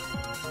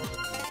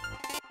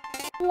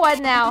 What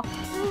now?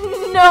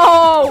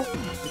 No.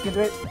 You can do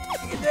it.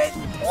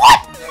 What?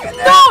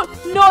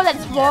 No,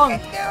 that's wrong.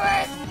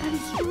 That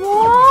is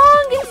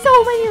wrong in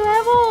so many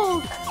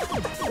levels.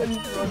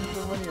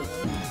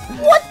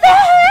 What the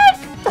heck?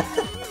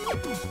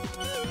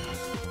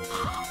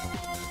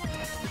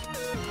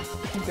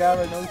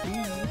 No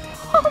tea.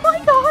 Oh my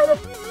god.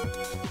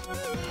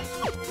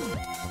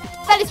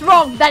 That is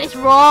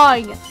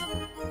wrong.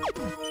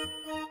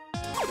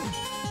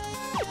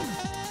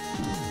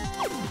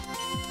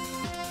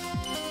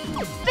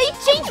 They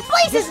changed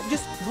places.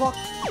 Just block.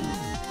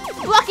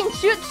 Block and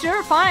shoot,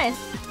 sure, fine.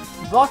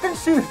 Block and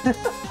shoot.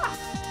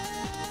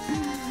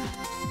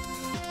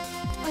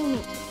 I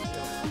need to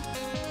heal.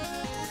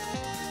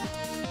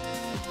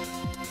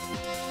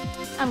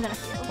 I'm gonna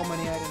heal. How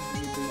many items do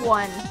you do?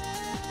 1.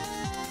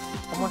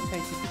 How much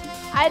HP?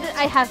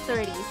 I have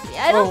 30 HP.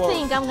 I don't Whoa.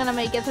 think I'm gonna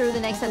make it through the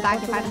next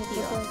attack if I don't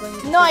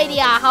heal. No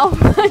idea how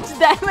much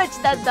damage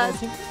that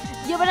does.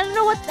 Yeah, but I don't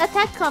know what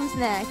attack comes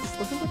next.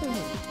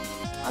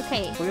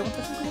 Okay,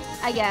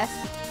 I guess.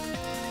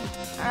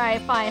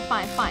 Alright, fine.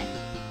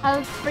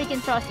 I'll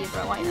freaking trust you,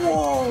 bro. Why not?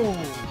 Whoa!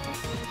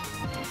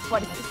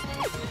 What is this?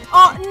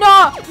 Oh,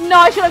 no! No,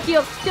 I should have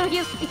healed. It's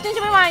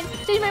changing my mind.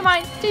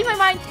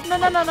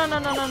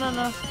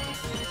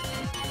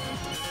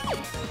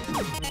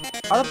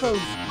 No. Are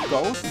those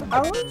ghost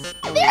arrows?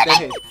 I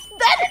don't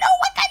know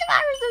what kind of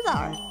arrows those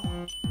are.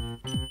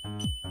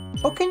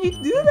 How can you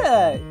do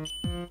that?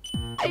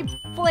 I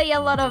play a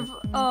lot of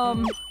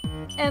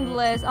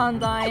endless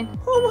Undyne.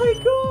 Oh my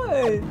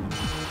god!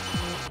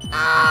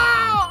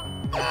 Ah!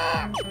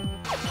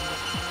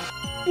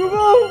 You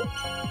go!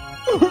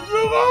 You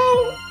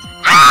go!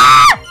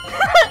 Ah!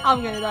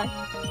 I'm gonna die.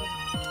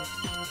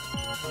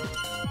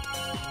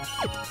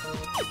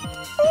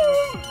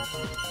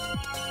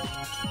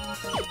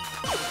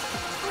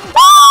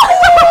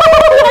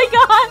 Oh my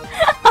god!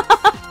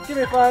 Give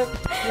me 5.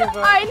 Give me 5.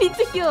 I need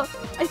to heal.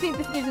 I think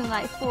this gives me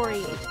like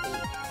 40 HP.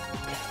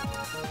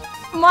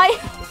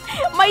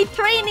 My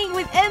training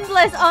with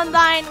endless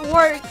Undyne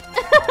worked.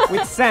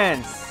 With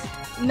sense.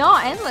 No,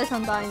 endless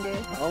Undyne,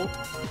 dude. Oh.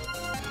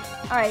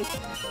 Alright.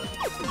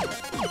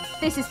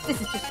 This is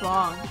just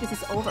wrong. This is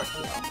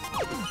overkill.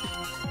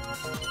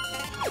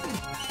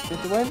 Spin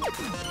to win.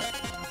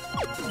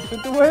 Spin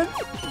to win.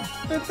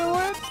 Spin to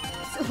win.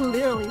 It's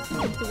literally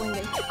spin to win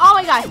game. Oh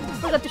my god!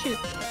 Forgot to shoot.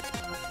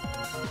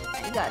 Oh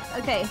my god.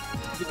 Okay.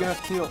 You're gonna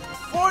steal.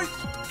 Fight!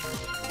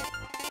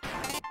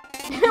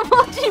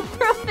 Watching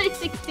Pro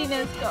 360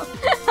 let's go.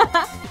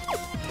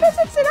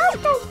 360 let's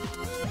go.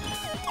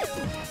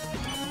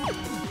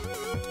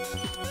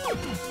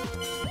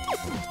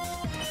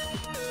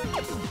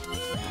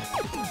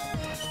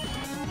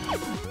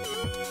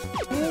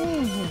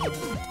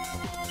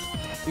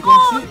 You can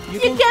shoot. You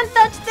can't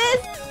touch this.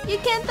 You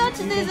can't touch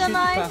You this, can and I.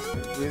 shoot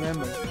faster.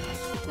 Remember.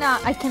 No,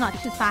 I cannot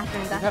shoot faster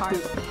in that You have part. to.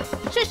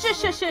 Shush, shush,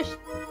 shush, shush.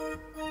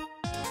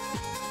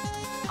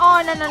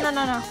 Oh no no no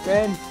no no.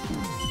 Ben.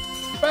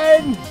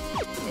 Ben.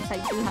 Yes, I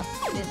do have to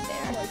sit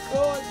there. Oh my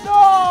god, no!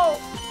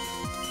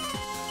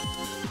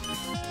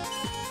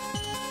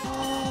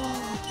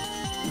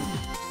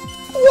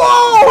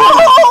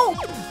 Whoa!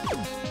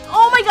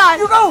 Oh my god!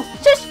 You go!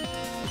 Shush!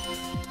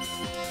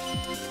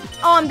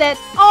 Oh, I'm dead.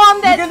 Oh, I'm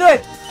You dead. can do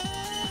it!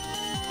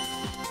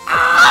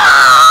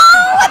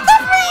 Ah! What the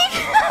freak?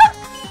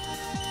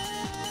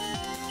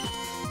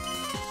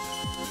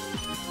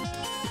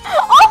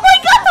 Oh my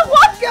god!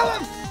 What? Kill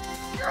him!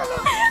 Kill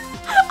him!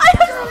 I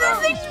have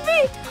 6 HP!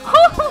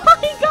 Oh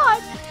my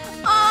god!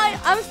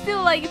 I'm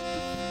still like...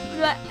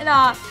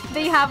 Nah,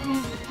 they have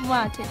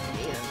much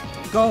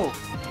HP. Go!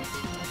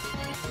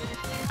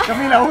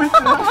 Camila, ultra!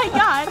 Oh my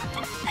god!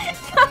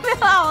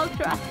 Camila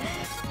Ultra!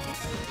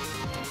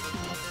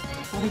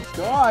 Oh my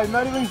god,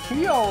 not even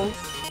heals!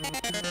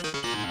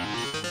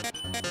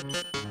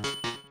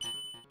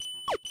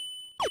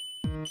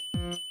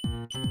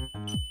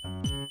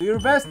 Do your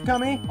best,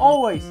 Kami,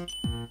 always!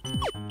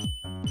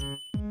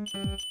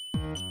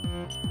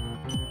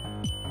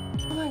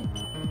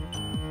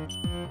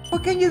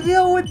 What can you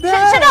deal with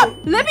that? Shut up!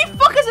 Let me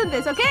focus on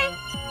this, okay?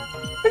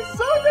 It's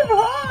so damn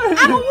hard!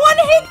 I'm 1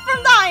 hit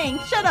from dying!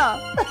 Shut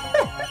up!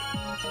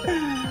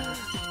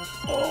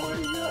 Oh my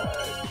god!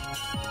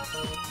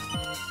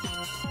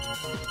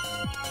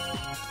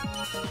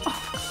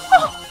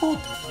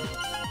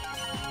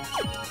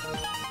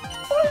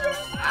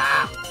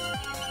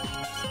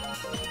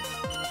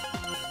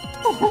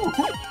 Oh.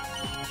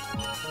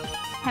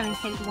 Haven't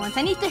hit it once.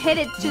 I need to hit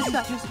it just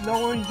so. Just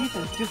lowering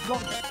defense, just go.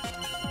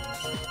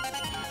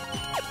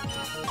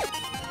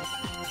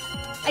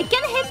 I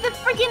can hit the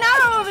freaking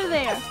arrow over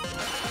there!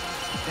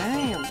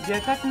 Damn, the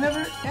attack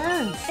never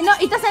ends. No,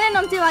 it doesn't end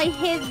until I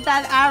hit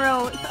that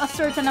arrow a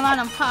certain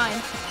amount of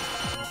time.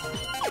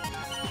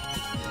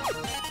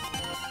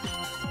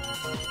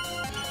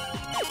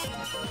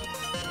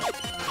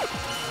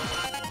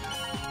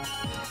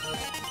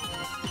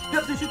 You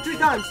have to shoot 3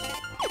 times.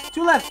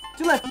 2 left,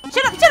 2 left.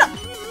 Shut up, shut up!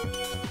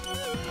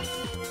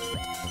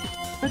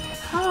 But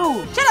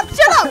how? Shut up,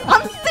 shut up!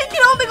 I'm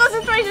taking all the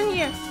concentration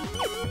here.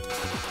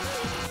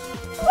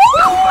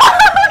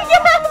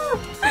 Yes!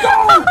 Go!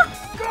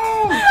 Go!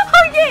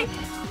 Okay!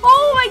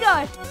 Oh my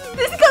god!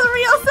 This got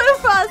real so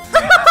fast!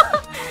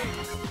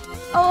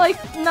 Oh like,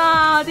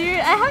 nah dude,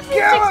 I have 6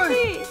 HP!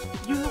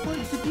 You know what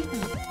the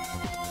defense?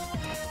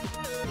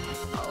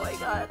 Oh my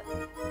god.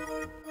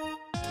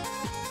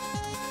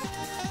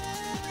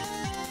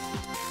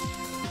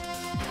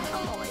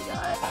 Oh my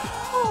god.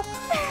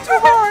 Too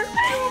hard!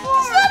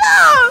 Shut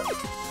up!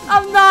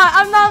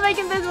 I'm not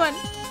making this one.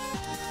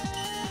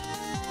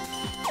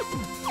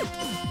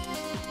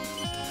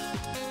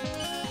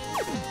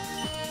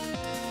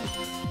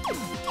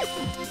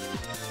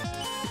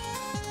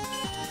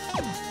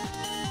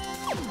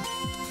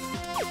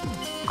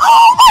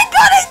 Oh my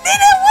god, I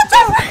did it! What the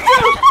frick?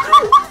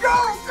 Go!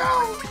 Go!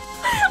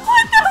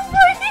 What the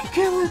frick?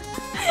 Kill it!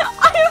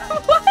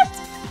 What?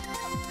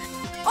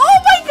 Oh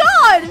my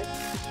god!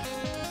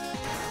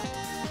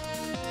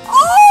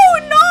 Oh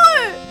no!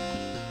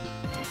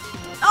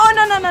 Oh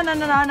no no no no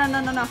no no no no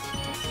no no!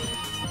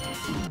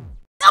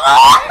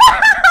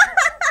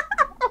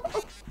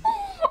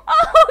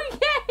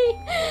 Okay!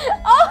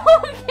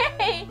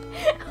 Okay!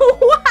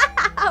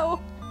 Wow!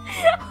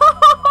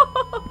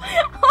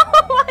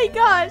 Oh my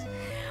gosh!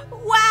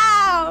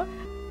 Wow!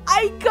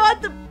 I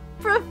got the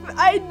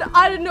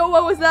I don't know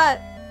what was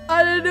that.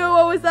 I don't know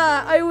what was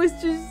that. I was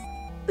just...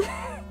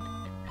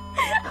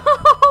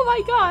 Oh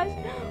my gosh.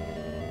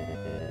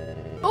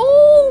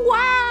 Oh,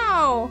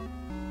 wow.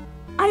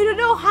 I don't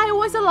know how I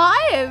was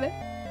alive.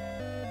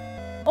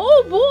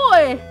 Oh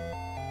boy.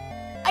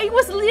 I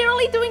was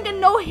literally doing a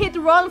no-hit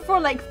run for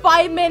like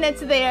 5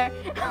 minutes there.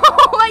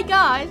 Oh my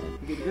gosh.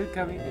 Get good,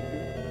 Kami. Get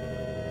good.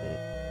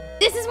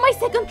 This is my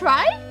second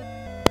try?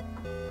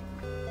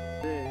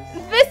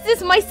 This. This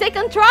is my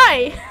second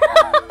try.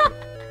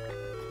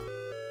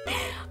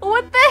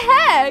 What the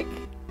heck?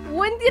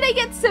 When did I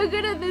get so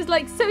good at this,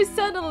 like, so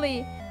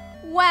suddenly?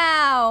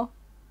 Wow.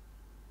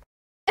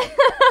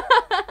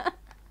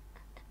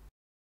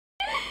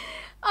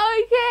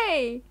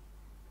 Okay.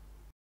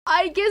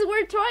 I guess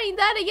we're trying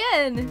that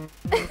again.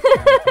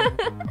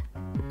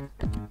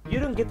 You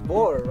don't get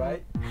bored,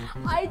 right?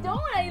 I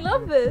don't. I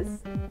love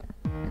this.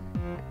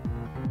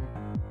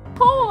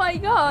 Oh my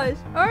gosh.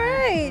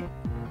 Alright.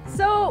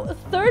 So,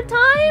 third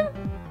time?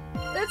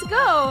 Let's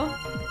go.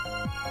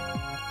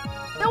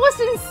 That was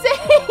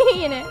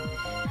insane.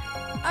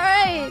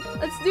 Alright.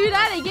 Let's do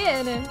that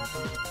again.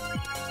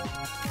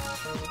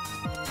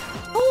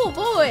 Oh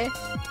boy.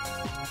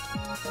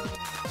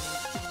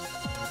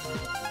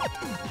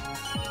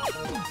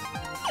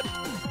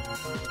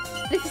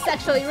 This is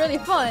actually really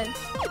fun.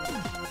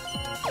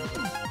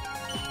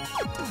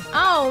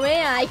 Oh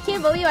man, I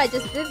can't believe I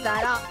just did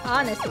that,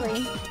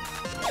 honestly.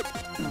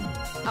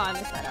 Oh, I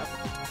messed that up.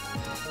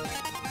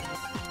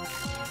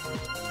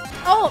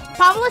 Oh,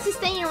 Pablo's is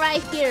staying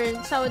right here,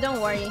 so don't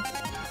worry.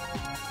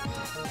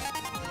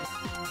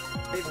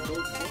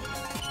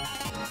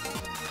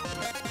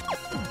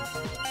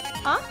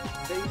 Huh?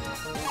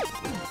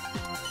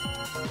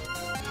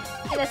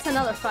 Okay, that's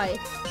another fight.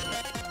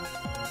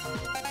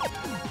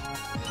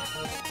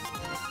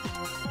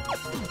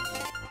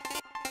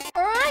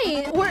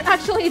 Alright, we're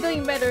actually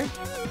doing better.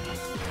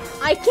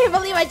 I can't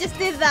believe I just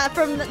did that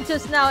from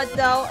just now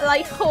though.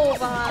 Like, oh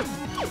my.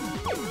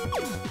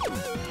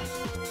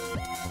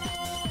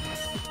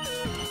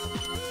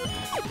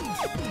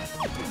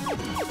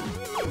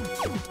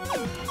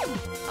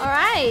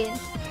 Alright.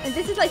 And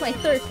this is like my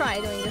third try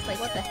doing this, like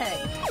what the heck.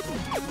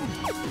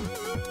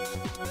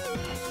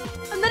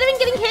 I'm not even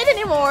getting hit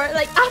anymore,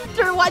 like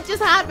after what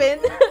just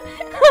happened.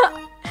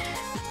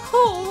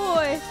 Oh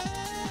boy.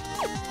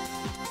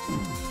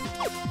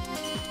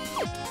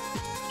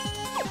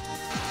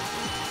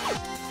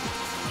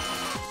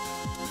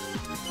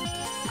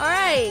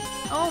 Alright.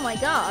 Oh my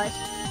gosh.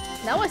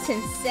 That was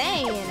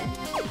insane.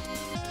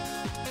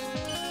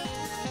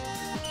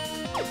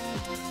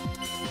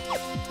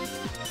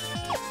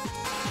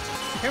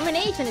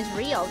 Determination is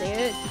real,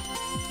 dude.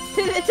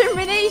 The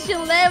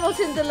determination levels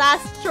in the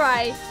last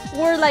try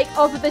were like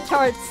off the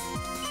charts.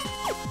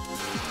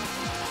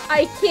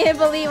 I can't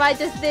believe I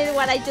just did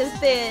what I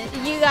just did.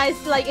 You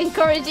guys like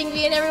encouraging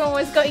me and everyone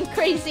was going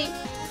crazy.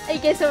 I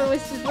guess I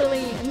was just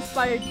really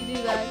inspired to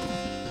do that.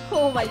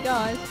 Oh my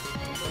gosh.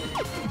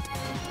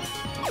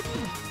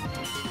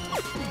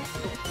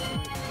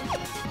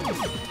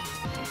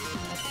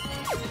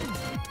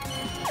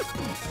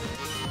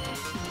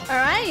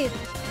 Alright.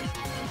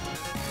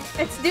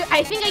 Let's do-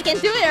 I think I can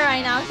do it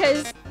right now,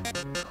 cause...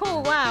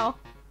 Oh, wow.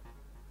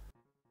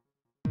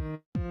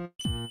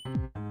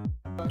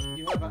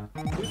 You have a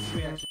good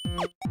reaction.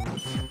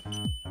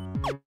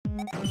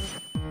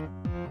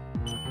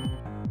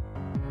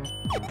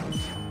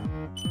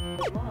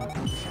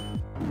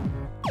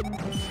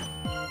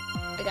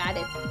 I got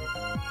it.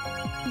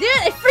 Dude,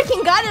 I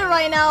freaking got it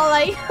right now,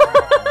 like...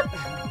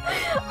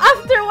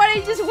 After what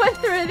I just went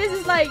through, this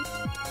is like...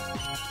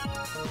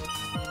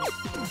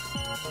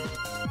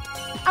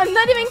 I'm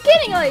not even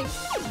kidding, like...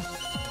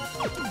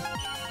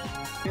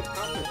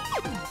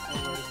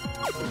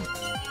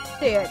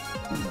 Dude.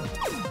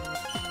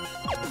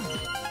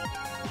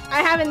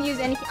 I haven't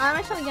used any... I'm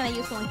actually gonna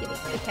use one kitty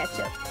to catch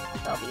up.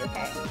 That'll be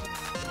okay.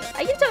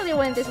 I can totally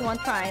win this one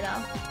try,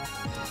 though.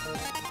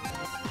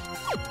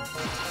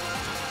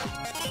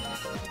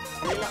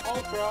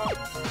 Ultra.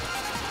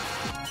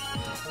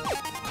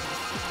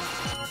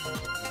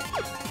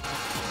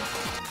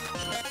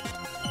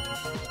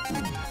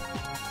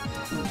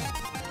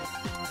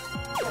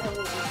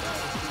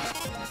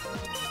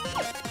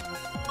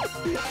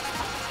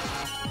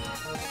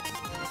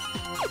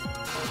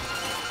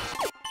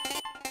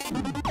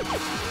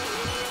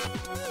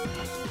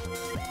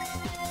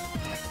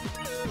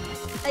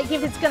 Like,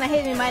 if it's gonna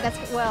hit me, might as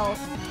well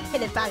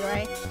hit it back,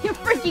 right? You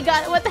freaking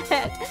got it, what the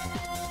heck?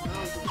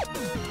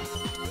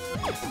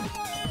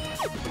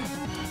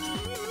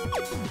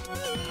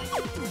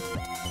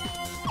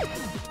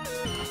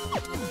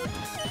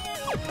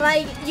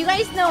 Like, you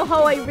guys know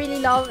how I really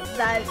love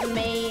that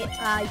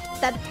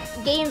that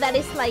game that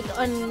is like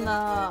on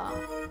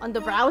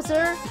the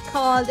browser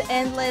called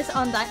Undyne?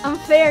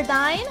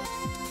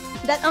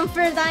 That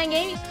Undyne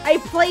game? I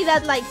played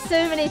that like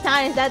so many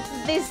times that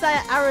these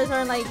arrows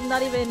are like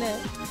not even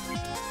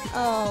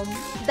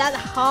that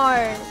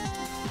hard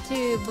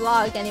to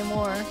block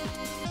anymore.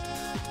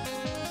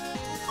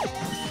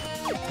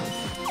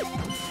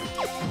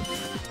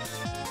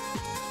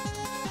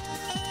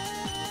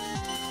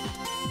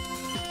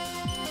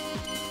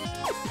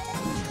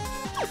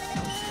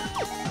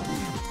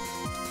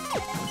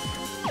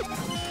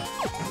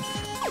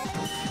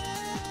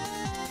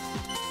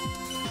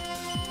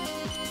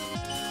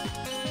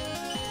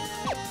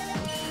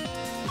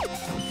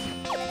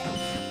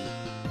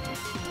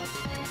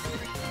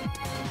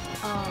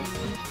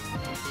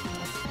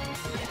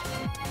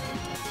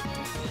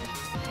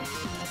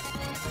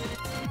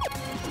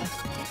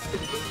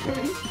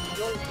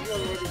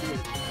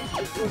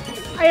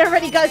 I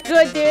already got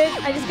good, dude.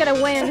 I just gotta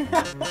win.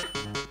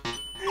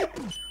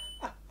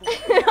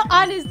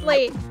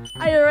 Honestly,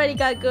 I already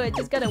got good.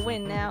 Just gotta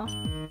win now.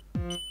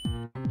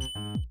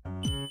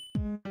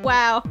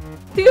 Wow.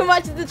 Too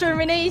much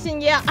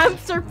determination. Yeah, I'm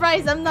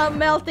surprised I'm not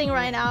melting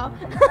right now.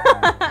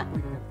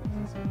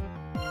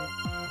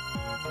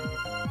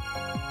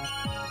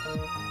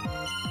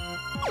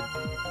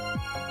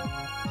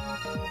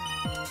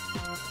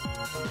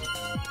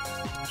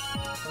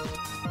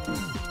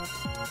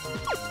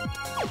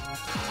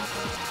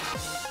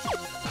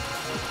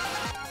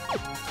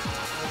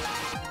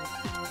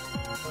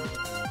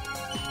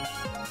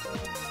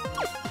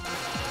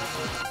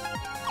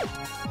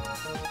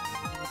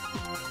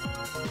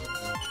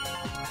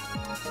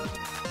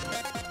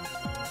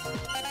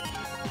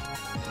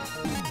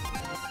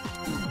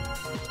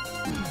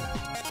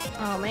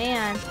 Oh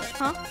man.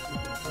 Huh?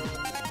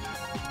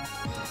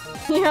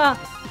 Yeah.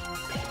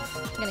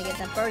 I'm gonna get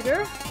that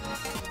burger.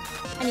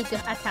 I need to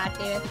attack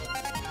it.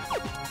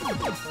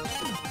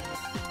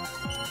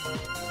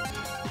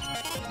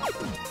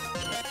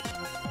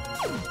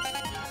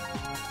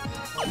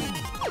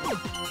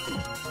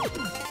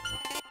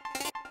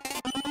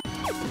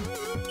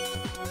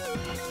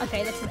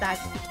 Okay, let's attack.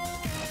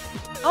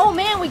 Oh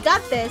man, we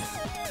got this!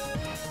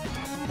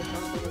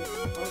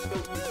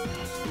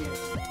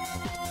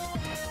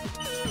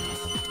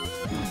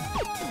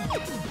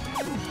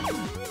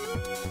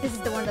 This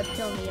is the one that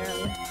killed me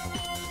earlier.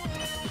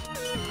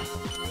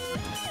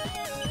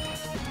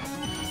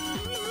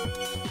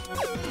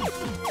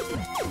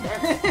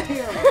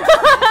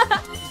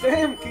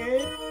 Damn,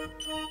 kid!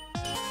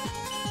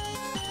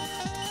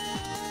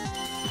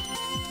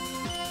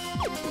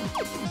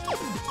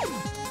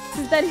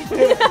 Is that it?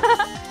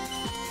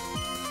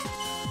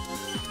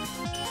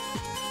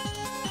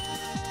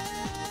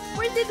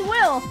 Where did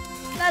Will?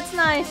 That's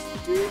nice.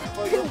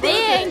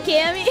 Dang,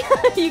 Cammy.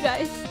 You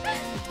guys.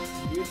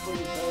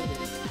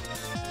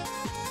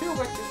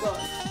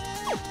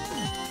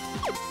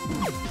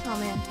 Oh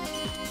man.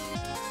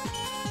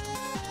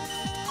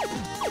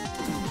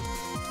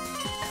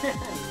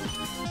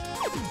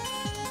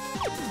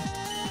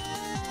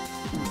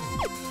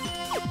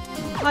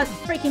 Oh, it's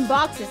freaking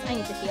boxes. I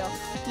need to heal.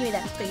 Give me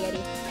that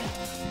spaghetti.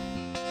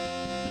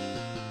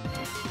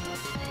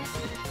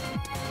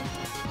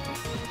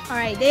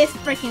 Alright, this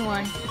freaking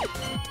one.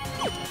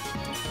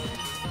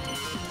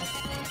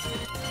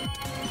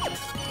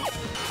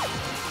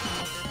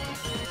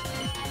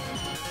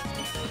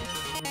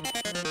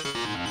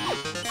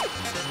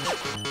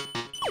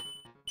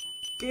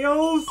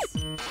 Kills!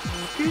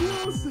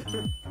 Kills!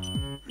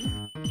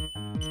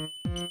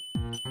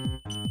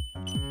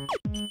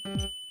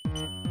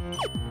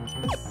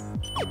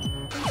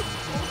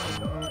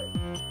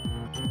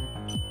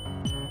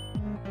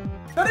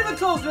 Not even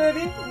close,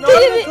 baby!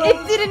 Not even close!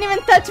 It didn't even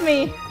touch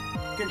me! You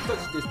can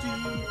touch this,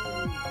 dude!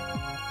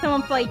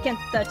 Someone play can't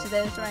touch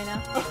this right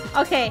now.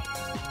 Okay.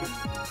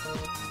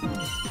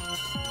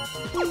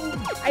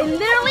 I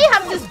literally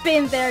have to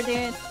spin there,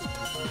 dude.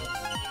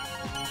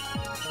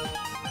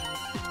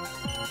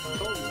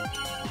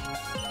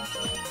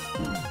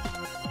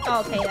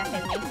 Okay, that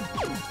hit me.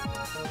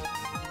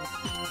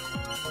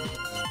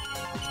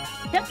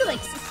 You have to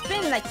like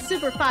spin like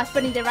super fast,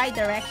 but in the right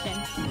direction.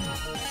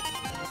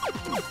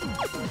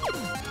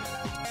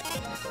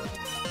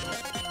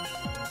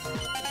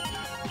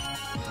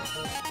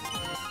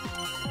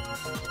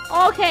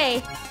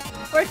 Okay,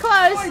 we're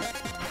close.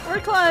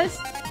 We're close.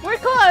 We're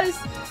close.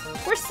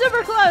 We're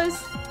super close.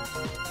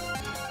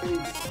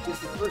 This is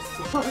the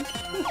first one.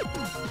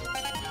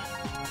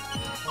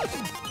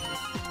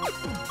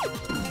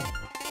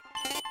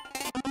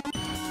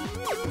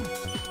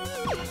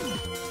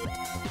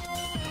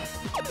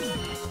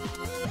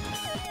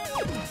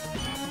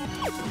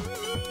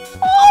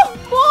 Oh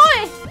boy!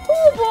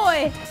 Oh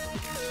boy!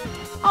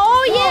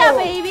 Oh yeah,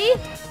 baby!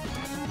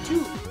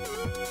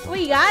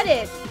 We got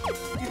it!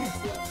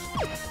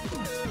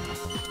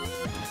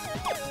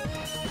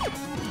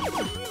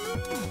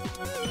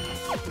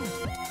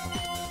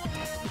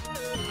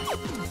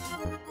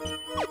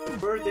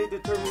 Birthday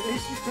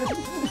determination.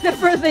 The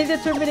birthday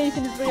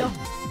determination is real.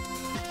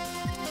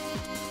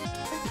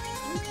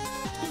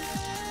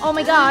 Oh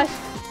my gosh!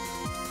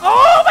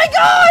 Oh my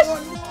gosh!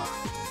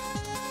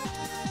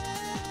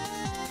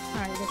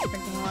 Alright, this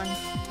freaking one.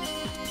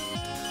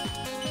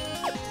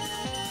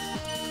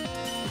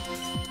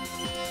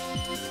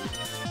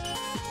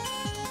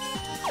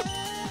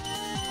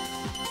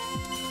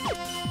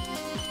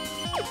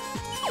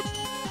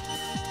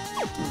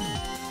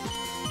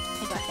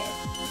 I got hit.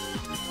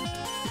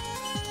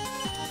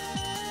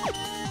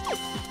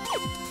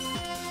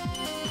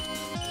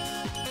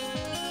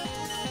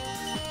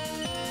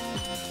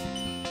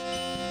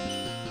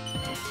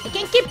 I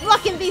can't keep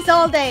blocking these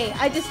all day.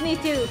 I just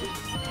need to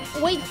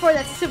wait for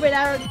that super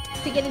arrow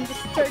to get into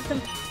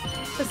certain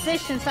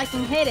position so I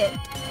can hit it.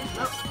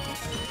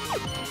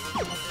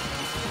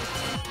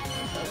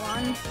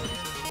 One.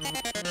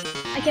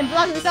 I can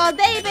block this all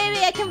day,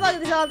 baby. I can block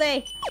this all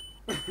day.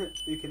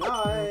 You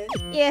cannot.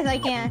 Yes, I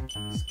can.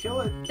 Just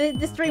kill it.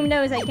 The stream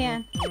knows I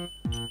can.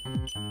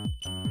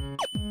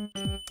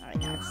 Alright,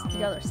 now it's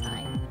the other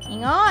side.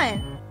 Hang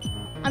on!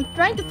 I'm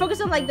trying to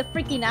focus on like the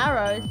freaking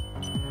arrows.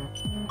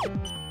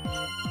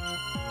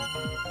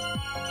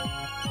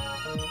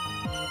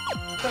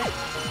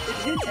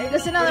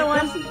 There's another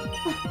one.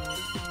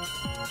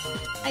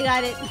 I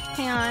got it.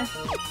 Hang on.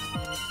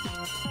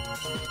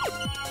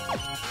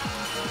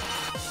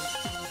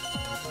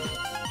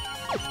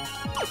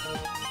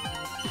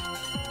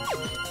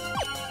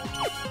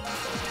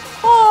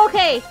 Oh,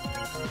 okay.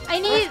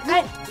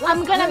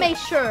 I'm gonna make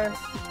sure.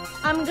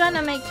 I'm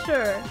gonna make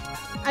sure.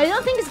 I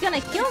don't think it's gonna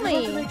kill You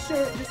have to me. make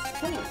sure just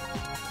kill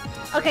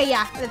it. Okay,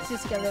 yeah, let's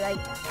just kill it.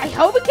 I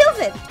hope it kills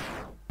it.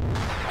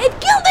 It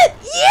killed it!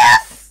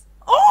 Yes!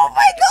 Oh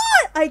my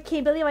god! I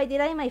can't believe I did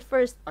that in my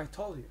first. I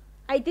told you.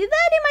 I did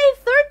that in my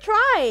third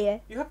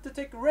try. You have to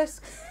take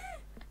risks.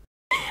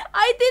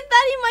 I did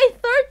that in my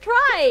third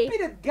try.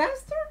 Beat it,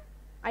 Gaster?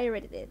 I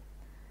already did.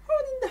 How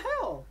in the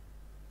hell?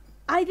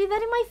 I did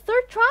that in my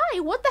third try.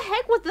 What the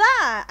heck was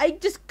that? I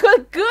just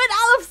got good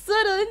all of a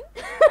sudden.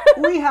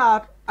 We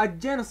have a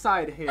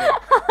genocide here.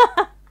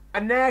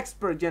 An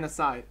expert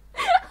genocide.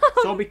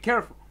 So be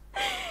careful.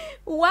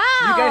 Wow.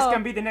 You guys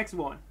can be the next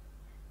one.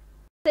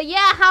 So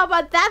yeah, how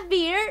about that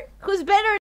beer? Who's better?